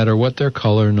 no matter what their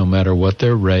color, no matter what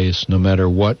their race, no matter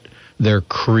what their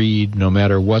creed, no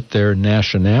matter what their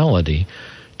nationality,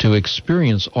 to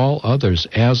experience all others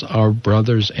as our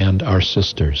brothers and our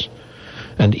sisters.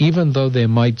 And even though they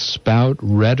might spout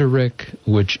rhetoric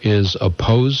which is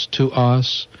opposed to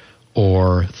us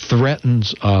or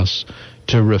threatens us,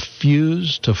 to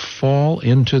refuse to fall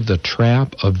into the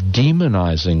trap of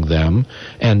demonizing them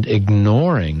and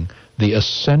ignoring the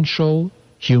essential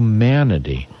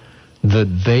humanity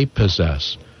that they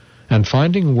possess, and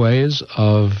finding ways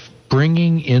of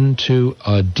bringing into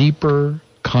a deeper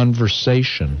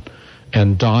conversation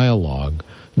and dialogue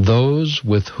those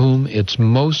with whom it's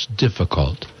most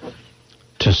difficult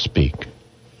to speak.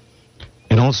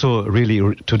 And also,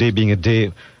 really, today being a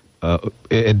day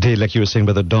like you were saying,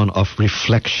 Brother Don, of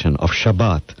reflection, of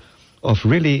Shabbat, of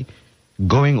really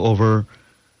going over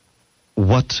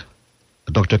what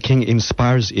Dr. King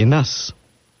inspires in us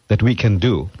that we can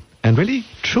do, and really,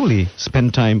 truly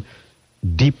spend time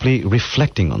deeply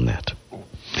reflecting on that.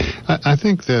 I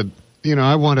think that,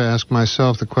 I want to ask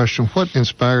myself the question, what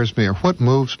inspires me or what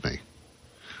moves me?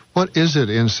 What is it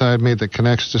inside me that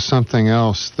connects to something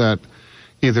else that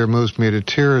either moves me to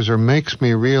tears or makes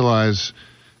me realize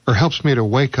or helps me to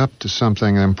wake up to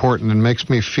something important and makes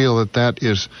me feel that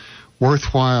is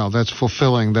worthwhile, that's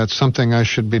fulfilling, that's something I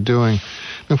should be doing?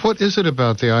 And what is it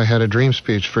about the I Had a Dream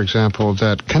speech, for example,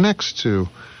 that connects to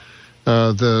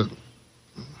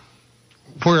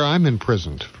where I'm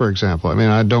imprisoned, for example? I mean,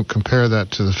 I don't compare that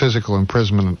to the physical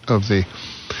imprisonment of the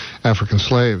African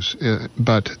slaves,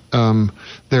 but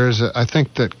I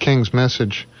think that King's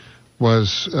message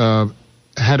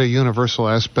had a universal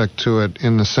aspect to it,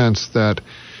 in the sense that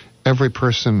every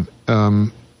person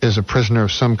is a prisoner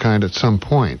of some kind at some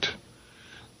point,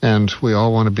 and we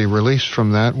all want to be released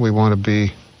from that. We want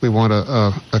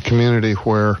a community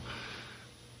where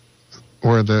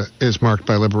is marked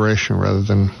by liberation rather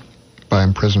than by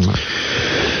imprisonment.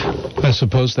 I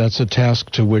suppose that's a task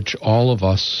to which all of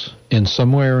us, in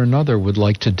some way or another, would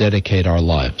like to dedicate our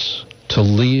lives, to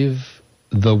leave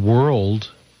the world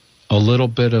a little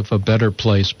bit of a better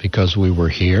place because we were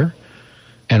here.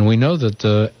 And we know that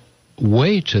the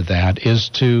way to that is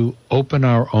to open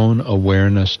our own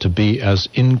awareness to be as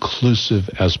inclusive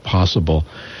as possible.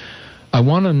 I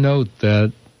want to note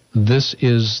that this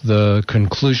is the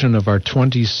conclusion of our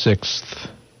 26th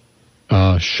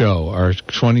show, our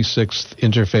 26th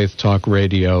Interfaith Talk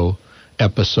Radio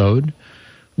episode.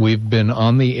 We've been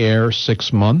on the air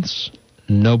 6 months.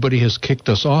 Nobody has kicked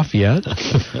us off yet.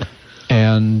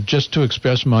 And just to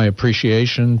express my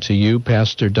appreciation to you,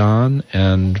 Pastor Don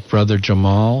and Brother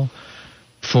Jamal,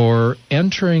 for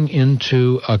entering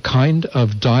into a kind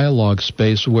of dialogue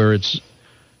space where it's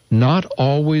not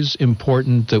always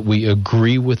important that we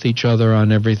agree with each other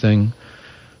on everything,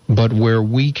 but where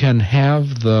we can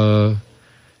have the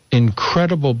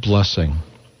incredible blessing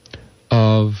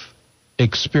of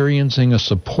experiencing a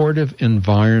supportive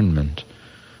environment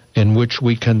in which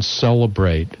we can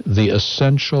celebrate the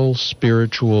essential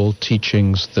spiritual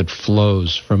teachings that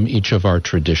flows from each of our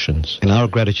traditions. And our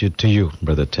gratitude to you,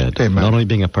 Brother Ted. Amen. Not only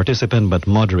being a participant, but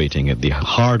moderating it, the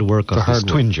hard work of this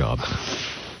twin job.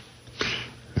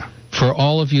 For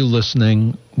all of you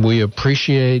listening, we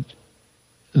appreciate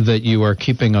that you are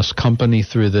keeping us company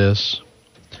through this.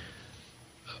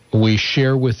 We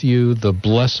share with you the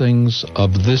blessings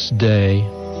of this day,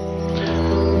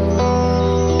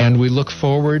 and we look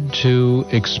forward to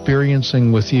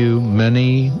experiencing with you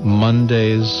many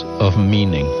Mondays of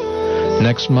meaning.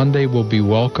 Next Monday, we'll be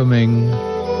welcoming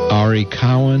Ari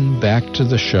Cowan back to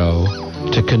the show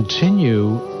to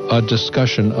continue a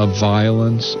discussion of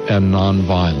violence and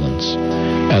nonviolence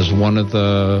as one of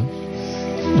the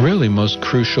really most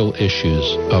crucial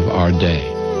issues of our day.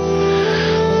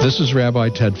 This is Rabbi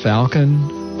Ted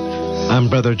Falcon. I'm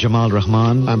Brother Jamal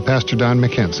Rahman. I'm Pastor Don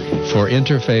McKenzie. For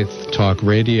Interfaith Talk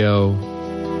Radio,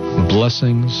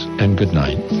 blessings and good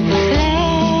night.